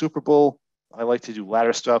thing with the Super Bowl. I like to do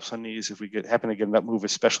ladder stops on these. If we happen to get an up move,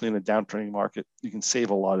 especially in a downtrending market, you can save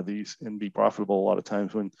a lot of these and be profitable a lot of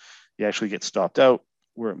times when you actually get stopped out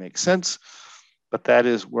where it makes sense. But that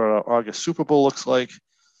is where our August Super Bowl looks like.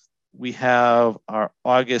 We have our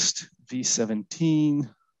August V17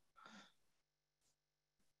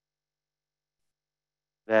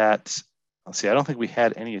 that, let's see, I don't think we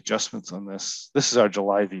had any adjustments on this. This is our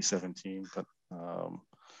July V17, but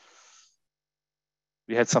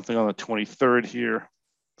we had something on the 23rd here.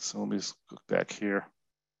 So let me just look back here.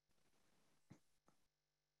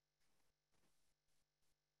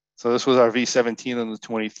 So this was our V17 on the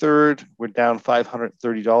 23rd. We're down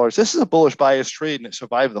 $530. This is a bullish bias trade, and it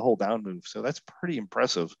survived the whole down move. So that's pretty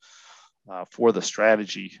impressive for the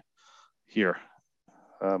strategy here.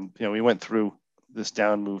 We went through this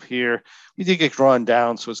down move here. We did get drawn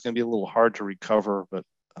down, so it's going to be a little hard to recover, but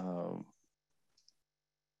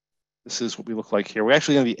this is what we look like here. We're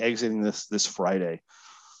actually going to be exiting this Friday,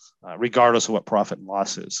 regardless of what profit and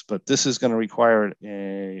loss is. But this is going to require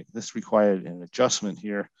required an adjustment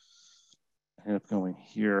here. I end up going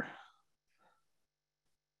here.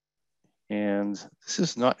 And this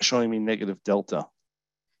is not showing me negative delta.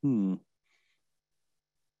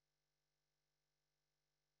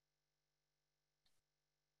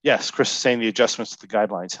 Yes, Chris is saying the adjustments to the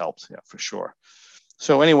guidelines helped. Yeah, for sure.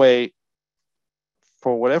 So anyway,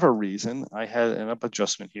 for whatever reason, I had an up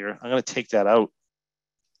adjustment here. I'm going to take that out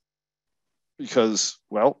because,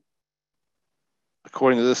 well,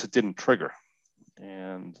 according to this, it didn't trigger.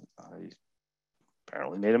 And I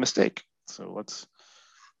apparently made a mistake. So let's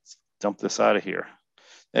dump this out of here.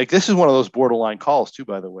 Like, this is one of those borderline calls too,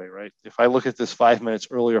 by the way, right? If I look at this 5 minutes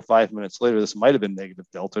earlier, 5 minutes later, this might have been negative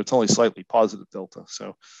delta. It's only slightly positive delta.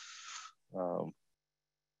 So,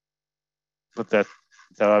 but that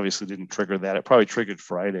obviously didn't trigger that. It probably triggered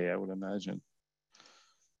Friday, I would imagine.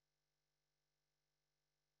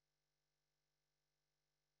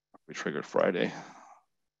 We triggered Friday.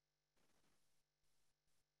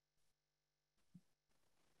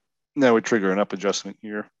 Now we trigger an up adjustment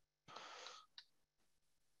here.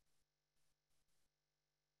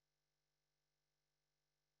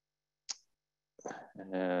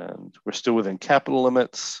 And we're still within capital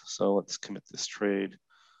limits, so let's commit this trade.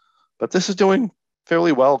 But this is doing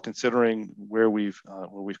fairly well considering where we've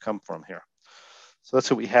come from here. So that's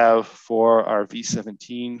what we have for our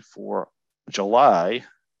V17 for July.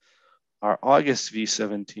 Our August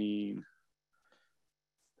V17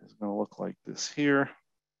 is going to look like this here.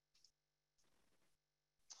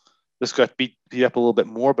 This got beat up a little bit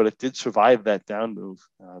more, but it did survive that down move,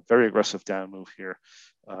 very aggressive down move here.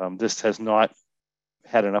 This has not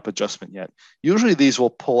had an up adjustment yet. Usually these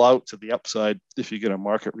will pull out to the upside if you get a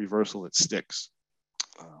market reversal that sticks.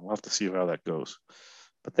 We'll have to see how that goes.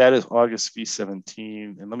 But that is August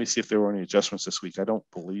V17. And let me see if there were any adjustments this week. I don't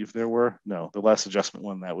believe there were. No, the last adjustment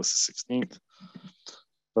one, that was the 16th.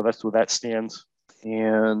 So that's where that stands.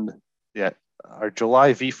 And yeah, our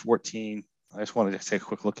July V14, I just wanted to take a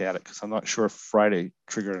quick look at it because I'm not sure if Friday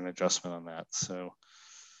triggered an adjustment on that. So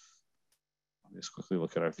let's quickly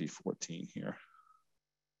look at our V14 here.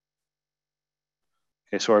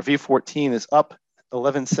 Okay, so our V14 is up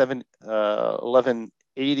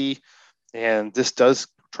 1180, and this does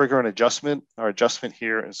trigger an adjustment. Our adjustment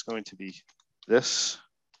here is going to be this.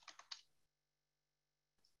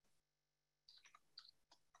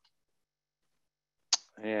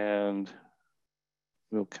 And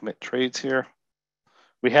we'll commit trades here.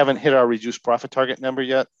 We haven't hit our reduced profit target number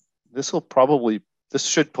yet. This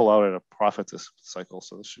should pull out at a profit this cycle,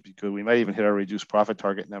 so this should be good. We might even hit our reduced profit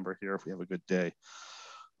target number here if we have a good day.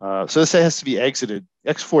 So this has to be exited.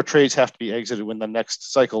 X4 trades have to be exited when the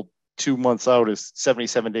next cycle 2 months out is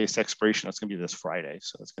 77 days to expiration. That's going to be this Friday.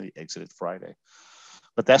 So it's going to be exited Friday.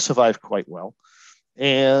 But that survived quite well.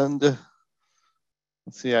 And let's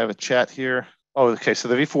see, I have a chat here. Oh, okay. So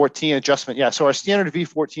the V14 adjustment. Yeah. So our standard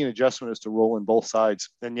V14 adjustment is to roll in both sides.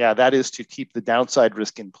 And yeah, that is to keep the downside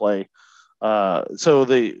risk in play. So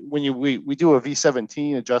when we do a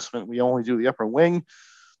V17 adjustment, we only do the upper wing.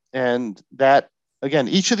 And that, again,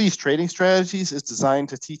 each of these trading strategies is designed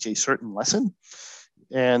to teach a certain lesson,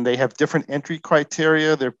 and they have different entry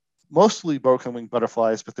criteria. They're mostly broken wing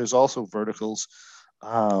butterflies, but there's also verticals.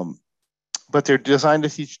 But they're designed to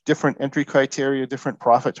teach different entry criteria, different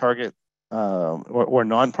profit target or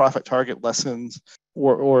non-profit target lessons,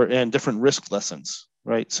 and different risk lessons,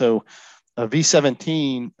 right? So a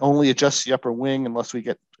V17 only adjusts the upper wing unless we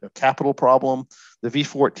get a capital problem. The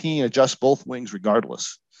V14 adjusts both wings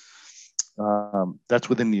regardless. That's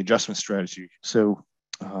within the adjustment strategy. So,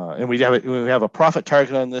 and we have a profit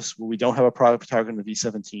target on this where we don't have a profit target on the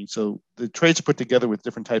V17. So the trades are put together with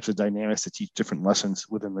different types of dynamics to teach different lessons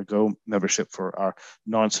within the Go membership for our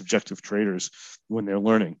non-subjective traders when they're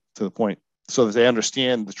learning to the point so that they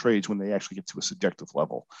understand the trades when they actually get to a subjective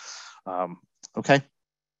level. Okay.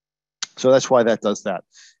 So that's why that does that.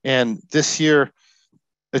 And this here,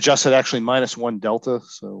 adjusted actually -1 delta,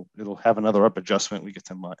 so it'll have another up adjustment. We get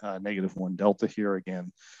to -1 delta here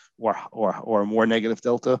again, or more negative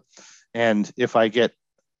delta. And if I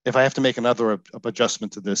have to make another up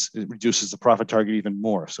adjustment to this, it reduces the profit target even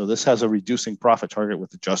more. So this has a reducing profit target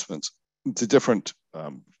with adjustments. It's a different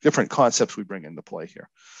concepts we bring into play here.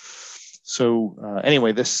 So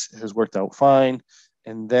anyway, this has worked out fine.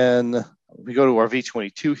 And then we go to our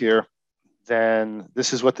V22 here. Then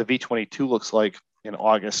this is what the V22 looks like in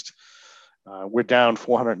August. We're down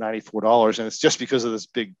 $494, and it's just because of this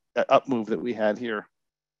big up move that we had here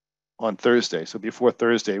on Thursday. So before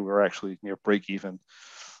Thursday, we were actually near break even.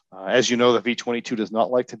 As you know, the V22 does not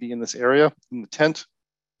like to be in this area in the tent,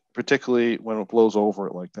 particularly when it blows over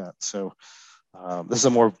it like that. So this is a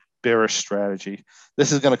more bearish strategy.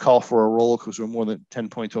 This is going to call for a roll because we're more than 10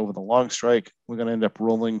 points over the long strike. We're going to end up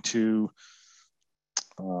rolling to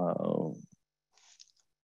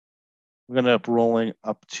we're going to end up rolling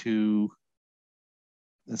up to,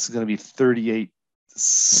 this is going to be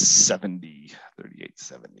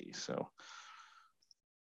 38.70. So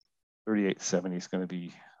 38.70 is going to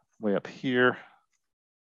be way up here.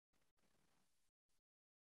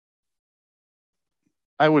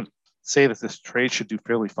 I would say that this trade should do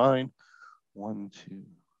fairly fine. 1, 2,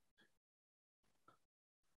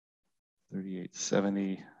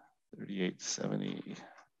 38.70, 38.70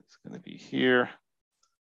 is going to be here.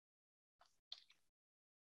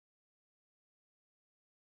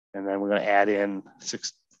 And then we're going to add in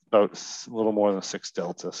about a little more than 6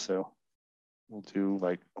 delta. So we'll do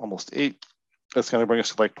like almost 8. That's going to bring us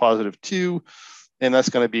to like +2. And that's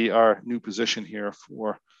going to be our new position here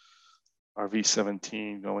for our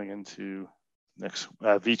V17 going into next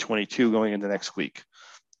V22 going into next week.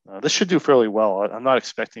 This should do fairly well. I'm not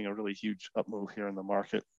expecting a really huge up move here in the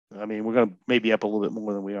market. I mean, we're going to maybe up a little bit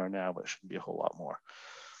more than we are now, but it shouldn't be a whole lot more.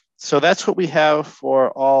 So that's what we have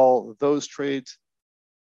for all those trades.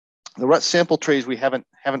 The RUT sample trades we haven't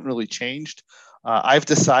really changed. I've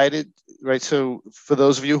decided, right? So for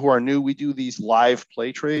those of you who are new, we do these live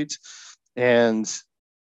play trades, and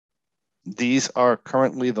these are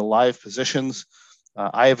currently the live positions.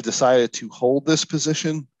 I have decided to hold this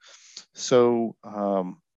position. So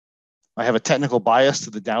I have a technical bias to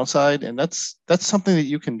the downside, and that's something that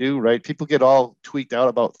you can do, right? People get all tweaked out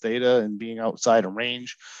about theta and being outside of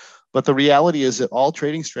range. But the reality is that all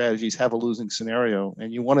trading strategies have a losing scenario,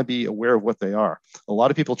 and you want to be aware of what they are. A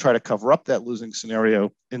lot of people try to cover up that losing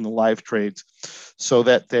scenario in the live trades so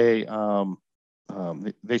that they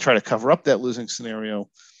try to cover up that losing scenario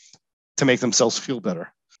to make themselves feel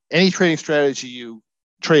better. Any trading strategy you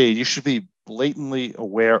trade, you should be blatantly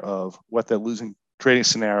aware of what the losing trading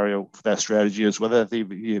scenario for that strategy is, whether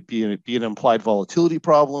it be an implied volatility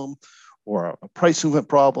problem or a price movement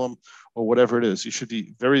problem or whatever it is. You should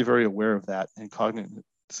be very, very aware of that and cognizant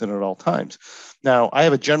at all times. Now, I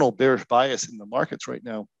have a general bearish bias in the markets right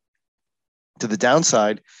now to the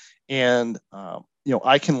downside, and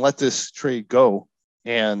I can let this trade go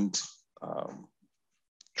and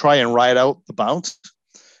try and ride out the bounce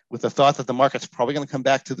with the thought that the market's probably going to come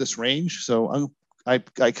back to this range. So I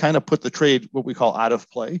kind of put the trade, what we call out of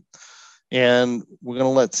play, and we're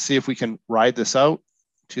going to see if we can ride this out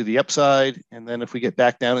to the upside. And then if we get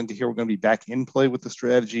back down into here, we're going to be back in play with the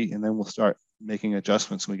strategy, and then we'll start making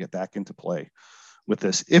adjustments when we get back into play with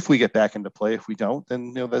this. If we get back into play, if we don't,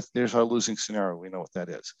 then there's our losing scenario. We know what that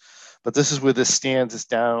is. But this is where this stands. It's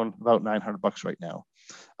down about $900 right now.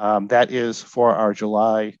 That is for our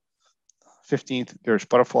July 15th bearish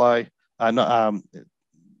butterfly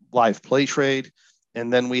live play trade.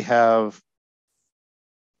 And then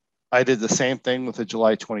I did the same thing with the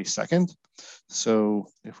July 22nd. So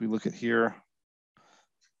if we look at here,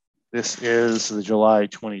 this is the July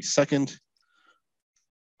 22nd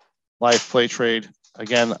live play trade.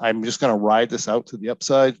 Again, I'm just going to ride this out to the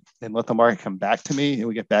upside and let the market come back to me. And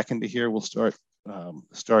we get back into here, we'll start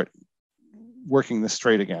working this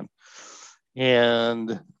trade again.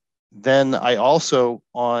 And then I also,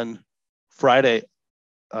 on Friday,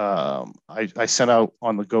 I sent out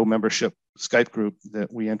on the Go membership Skype group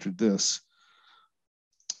that we entered this,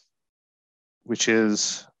 which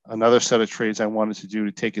is another set of trades I wanted to do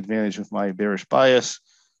to take advantage of my bearish bias,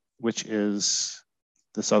 which is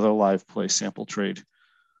this other live play sample trade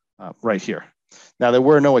right here. Now, there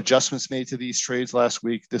were no adjustments made to these trades last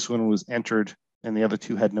week. This one was entered and the other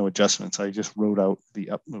two had no adjustments. I just wrote out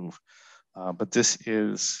the up move. But this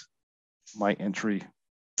is my entry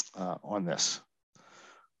on this.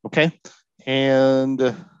 Okay,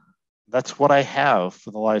 and that's what I have for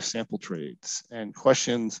the live sample trades and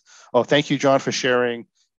questions. Oh, thank you, John, for sharing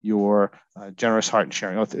your generous heart and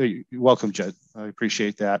sharing. You're welcome, Jed. I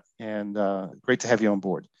appreciate that, and great to have you on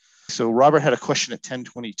board. So Robert had a question at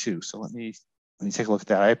 10:22. So let me take a look at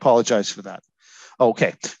that. I apologize for that.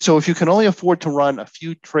 Okay, so if you can only afford to run a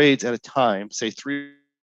few trades at a time, say 3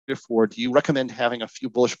 or 4, do you recommend having a few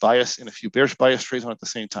bullish bias and a few bearish bias trades on at the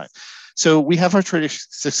same time? So we have our trading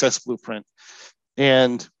success blueprint,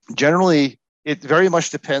 and generally it very much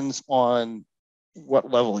depends on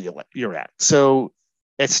what level you're at. So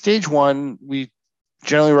at stage 1, we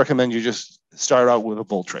generally recommend you just start out with a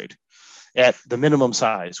bull trade at the minimum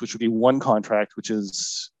size, which would be one contract, which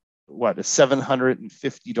is what, a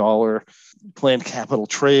 $750 planned capital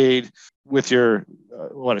trade with your a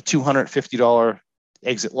 $250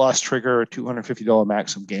 exit loss trigger, $250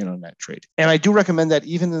 maximum gain on that trade. And I do recommend that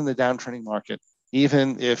even in the downtrending market,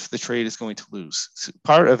 even if the trade is going to lose.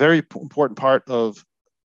 A very important part of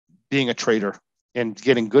being a trader and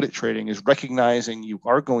getting good at trading is recognizing you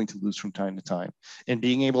are going to lose from time to time and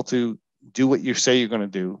being able to do what you say you're going to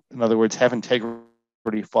do. In other words, have integrity,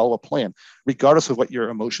 follow a plan, regardless of what your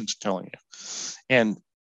emotions are telling you. And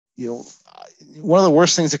one of the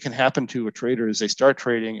worst things that can happen to a trader is they start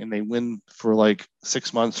trading and they win for like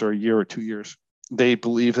 6 months or a year or 2 years. They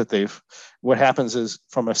believe that what happens is,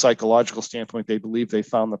 from a psychological standpoint, they believe they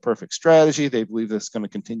found the perfect strategy. They believe that it's going to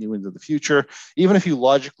continue into the future. Even if you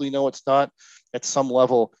logically know it's not, at some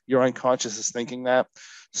level, your unconscious is thinking that.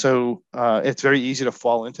 So it's very easy to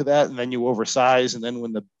fall into that, and then you oversize. And then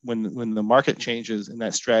when the market changes and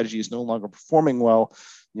that strategy is no longer performing well,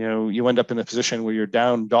 you end up in a position where you're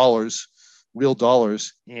down dollars real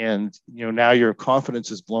dollars, and now your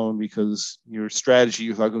confidence is blown because your strategy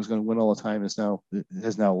you thought was going to win all the time has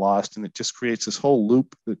now lost, and it just creates this whole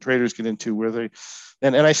loop that traders get into where they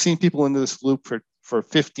and I've seen people into this loop for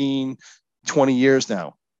 15, 20 years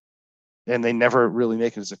now, and they never really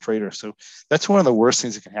make it as a trader. So that's one of the worst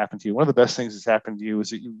things that can happen to you. One of the best things that's happened to you is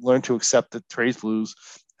that you learn to accept that trades lose,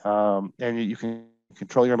 and you can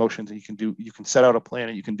control your emotions, and you can set out a plan,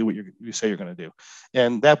 and you can do what you say you're going to do.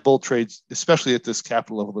 And that bull trades, especially at this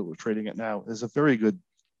capital level that we're trading at now, is a very good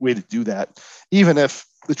way to do that, even if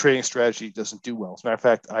the trading strategy doesn't do well. As a matter of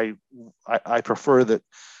fact, I prefer that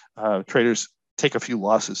traders take a few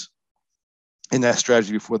losses in that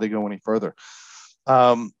strategy before they go any further.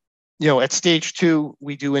 At stage 2,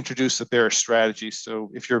 we do introduce the bearish strategy. So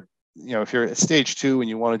if you're at stage 2 and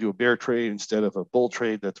you want to do a bear trade instead of a bull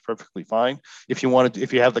trade, that's perfectly fine. If you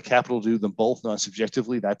have the capital to do them both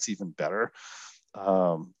non-subjectively, that's even better.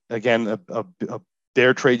 Again, a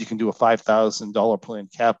bear trade, you can do a $5,000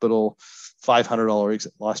 planned capital, $500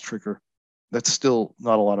 exit loss trigger. That's still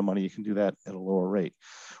not a lot of money. You can do that at a lower rate.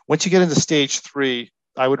 Once you get into stage 3,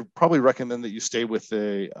 I would probably recommend that you stay with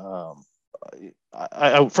first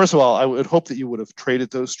of all, I would hope that you would have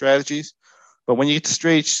traded those strategies. But when you get to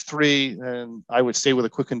stage 3, then I would stay with a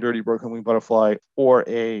quick and dirty broken wing butterfly or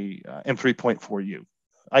a M3.4U.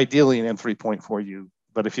 Ideally an M3.4U,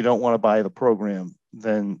 but if you don't want to buy the program,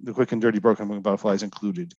 then the quick and dirty broken wing butterfly is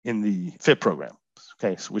included in the FIT program,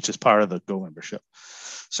 okay, which is part of the Go membership.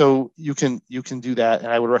 So you can do that,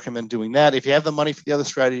 and I would recommend doing that. If you have the money for the other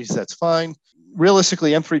strategies, that's fine.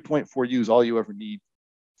 Realistically, M3.4U is all you ever need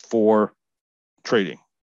for trading,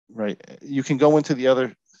 right? You can go into the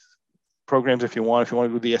other programs if you want. If you want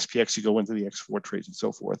to do the SPX, you go into the X4 trades and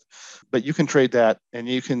so forth. But you can trade that, and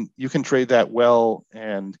you can trade that well.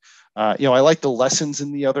 And I like the lessons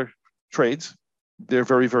in the other trades; they're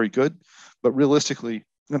very, very good. But realistically,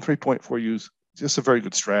 M3.4U is just a very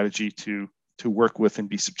good strategy to work with and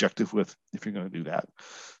be subjective with if you're going to do that.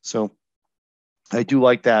 So I do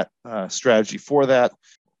like that strategy for that.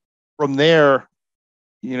 From there,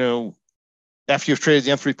 after you've traded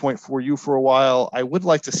the M3.4U for a while, I would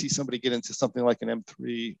like to see somebody get into something like an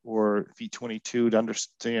M3 or V22 to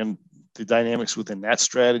understand the dynamics within that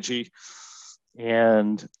strategy.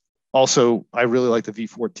 And also, I really like the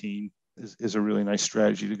V14 is a really nice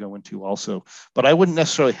strategy to go into also. But I wouldn't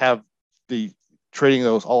necessarily have the trading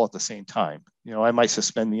those all at the same time. I might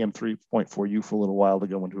suspend the M3.4U for a little while to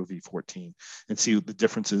go into a V14 and see the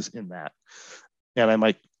differences in that. And I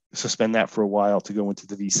might suspend that for a while to go into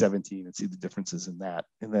the V17 and see the differences in that.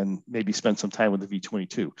 And then maybe spend some time with the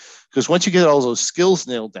V22. Because once you get all those skills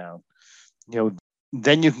nailed down,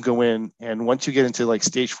 then you can go in, and once you get into like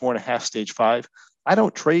stage 4.5, stage 5, I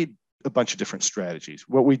don't trade a bunch of different strategies.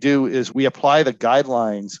 What we do is we apply the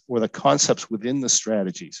guidelines or the concepts within the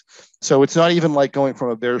strategies. So it's not even like going from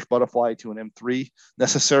a bearish butterfly to an M3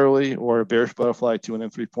 necessarily, or a bearish butterfly to an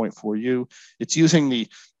M3.4U. It's using the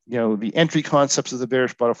entry concepts of the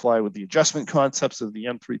bearish butterfly with the adjustment concepts of the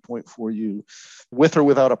M3.4U, with or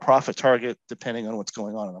without a profit target, depending on what's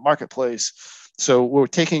going on in the marketplace. So we're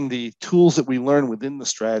taking the tools that we learn within the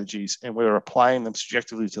strategies, and we're applying them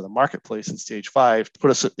subjectively to the marketplace in stage 5 to put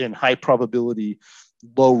us in high probability,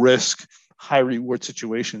 low risk, high reward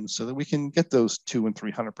situations so that we can get those 200% and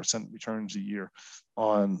 300% returns a year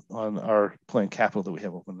on our planned capital that we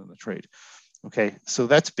have open in the trade. Okay, so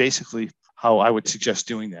that's basically how I would suggest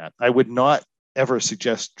doing that. I would not ever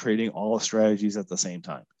suggest trading all the strategies at the same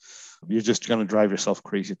time. You're just going to drive yourself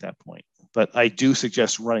crazy at that point. But I do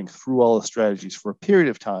suggest running through all the strategies for a period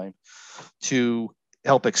of time to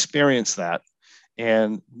help experience that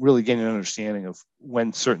and really gain an understanding of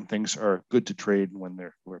when certain things are good to trade and when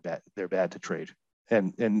they're bad to trade.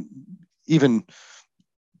 And even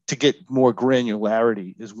to get more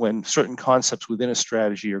granularity is when certain concepts within a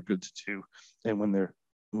strategy are good to do, and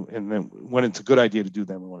then when it's a good idea to do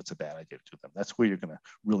them and when it's a bad idea to do them. That's where you're going to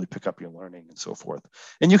really pick up your learning and so forth.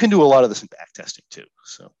 And you can do a lot of this in back testing too,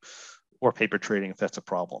 or paper trading if that's a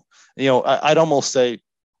problem. I'd almost say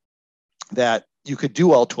that you could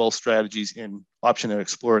do all 12 strategies in Option and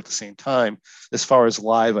Explorer at the same time. As far as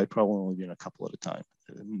live, I'd probably only be in a couple at a time,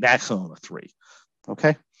 maximum of 3.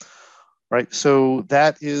 Okay. Right. So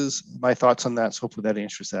that is my thoughts on that. So hopefully that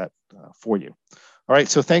answers that for you. All right.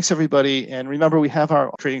 So thanks, everybody. And remember, we have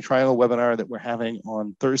our Trading Triangle webinar that we're having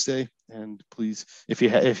on Thursday. And please, if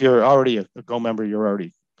you're already a Go member, you're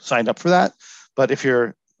already signed up for that. But if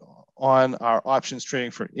you're on our Options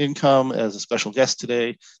Trading for Income as a special guest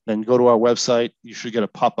today, then go to our website. You should get a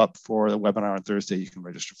pop-up for the webinar on Thursday. You can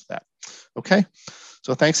register for that. Okay.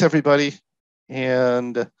 So thanks, everybody.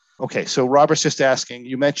 And Okay, so Robert's just asking,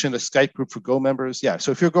 you mentioned a Skype group for Go members. Yeah,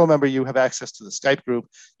 so if you're a Go member, you have access to the Skype group.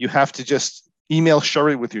 You have to just email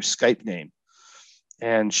Shari with your Skype name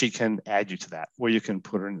and she can add you to that, or you can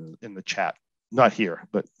put her in the chat, not here,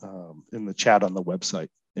 but in the chat on the website,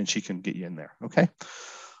 and she can get you in there, okay?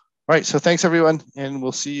 All right, so thanks everyone, and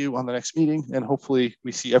we'll see you on the next meeting, and hopefully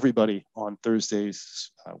we see everybody on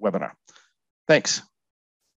Thursday's webinar. Thanks.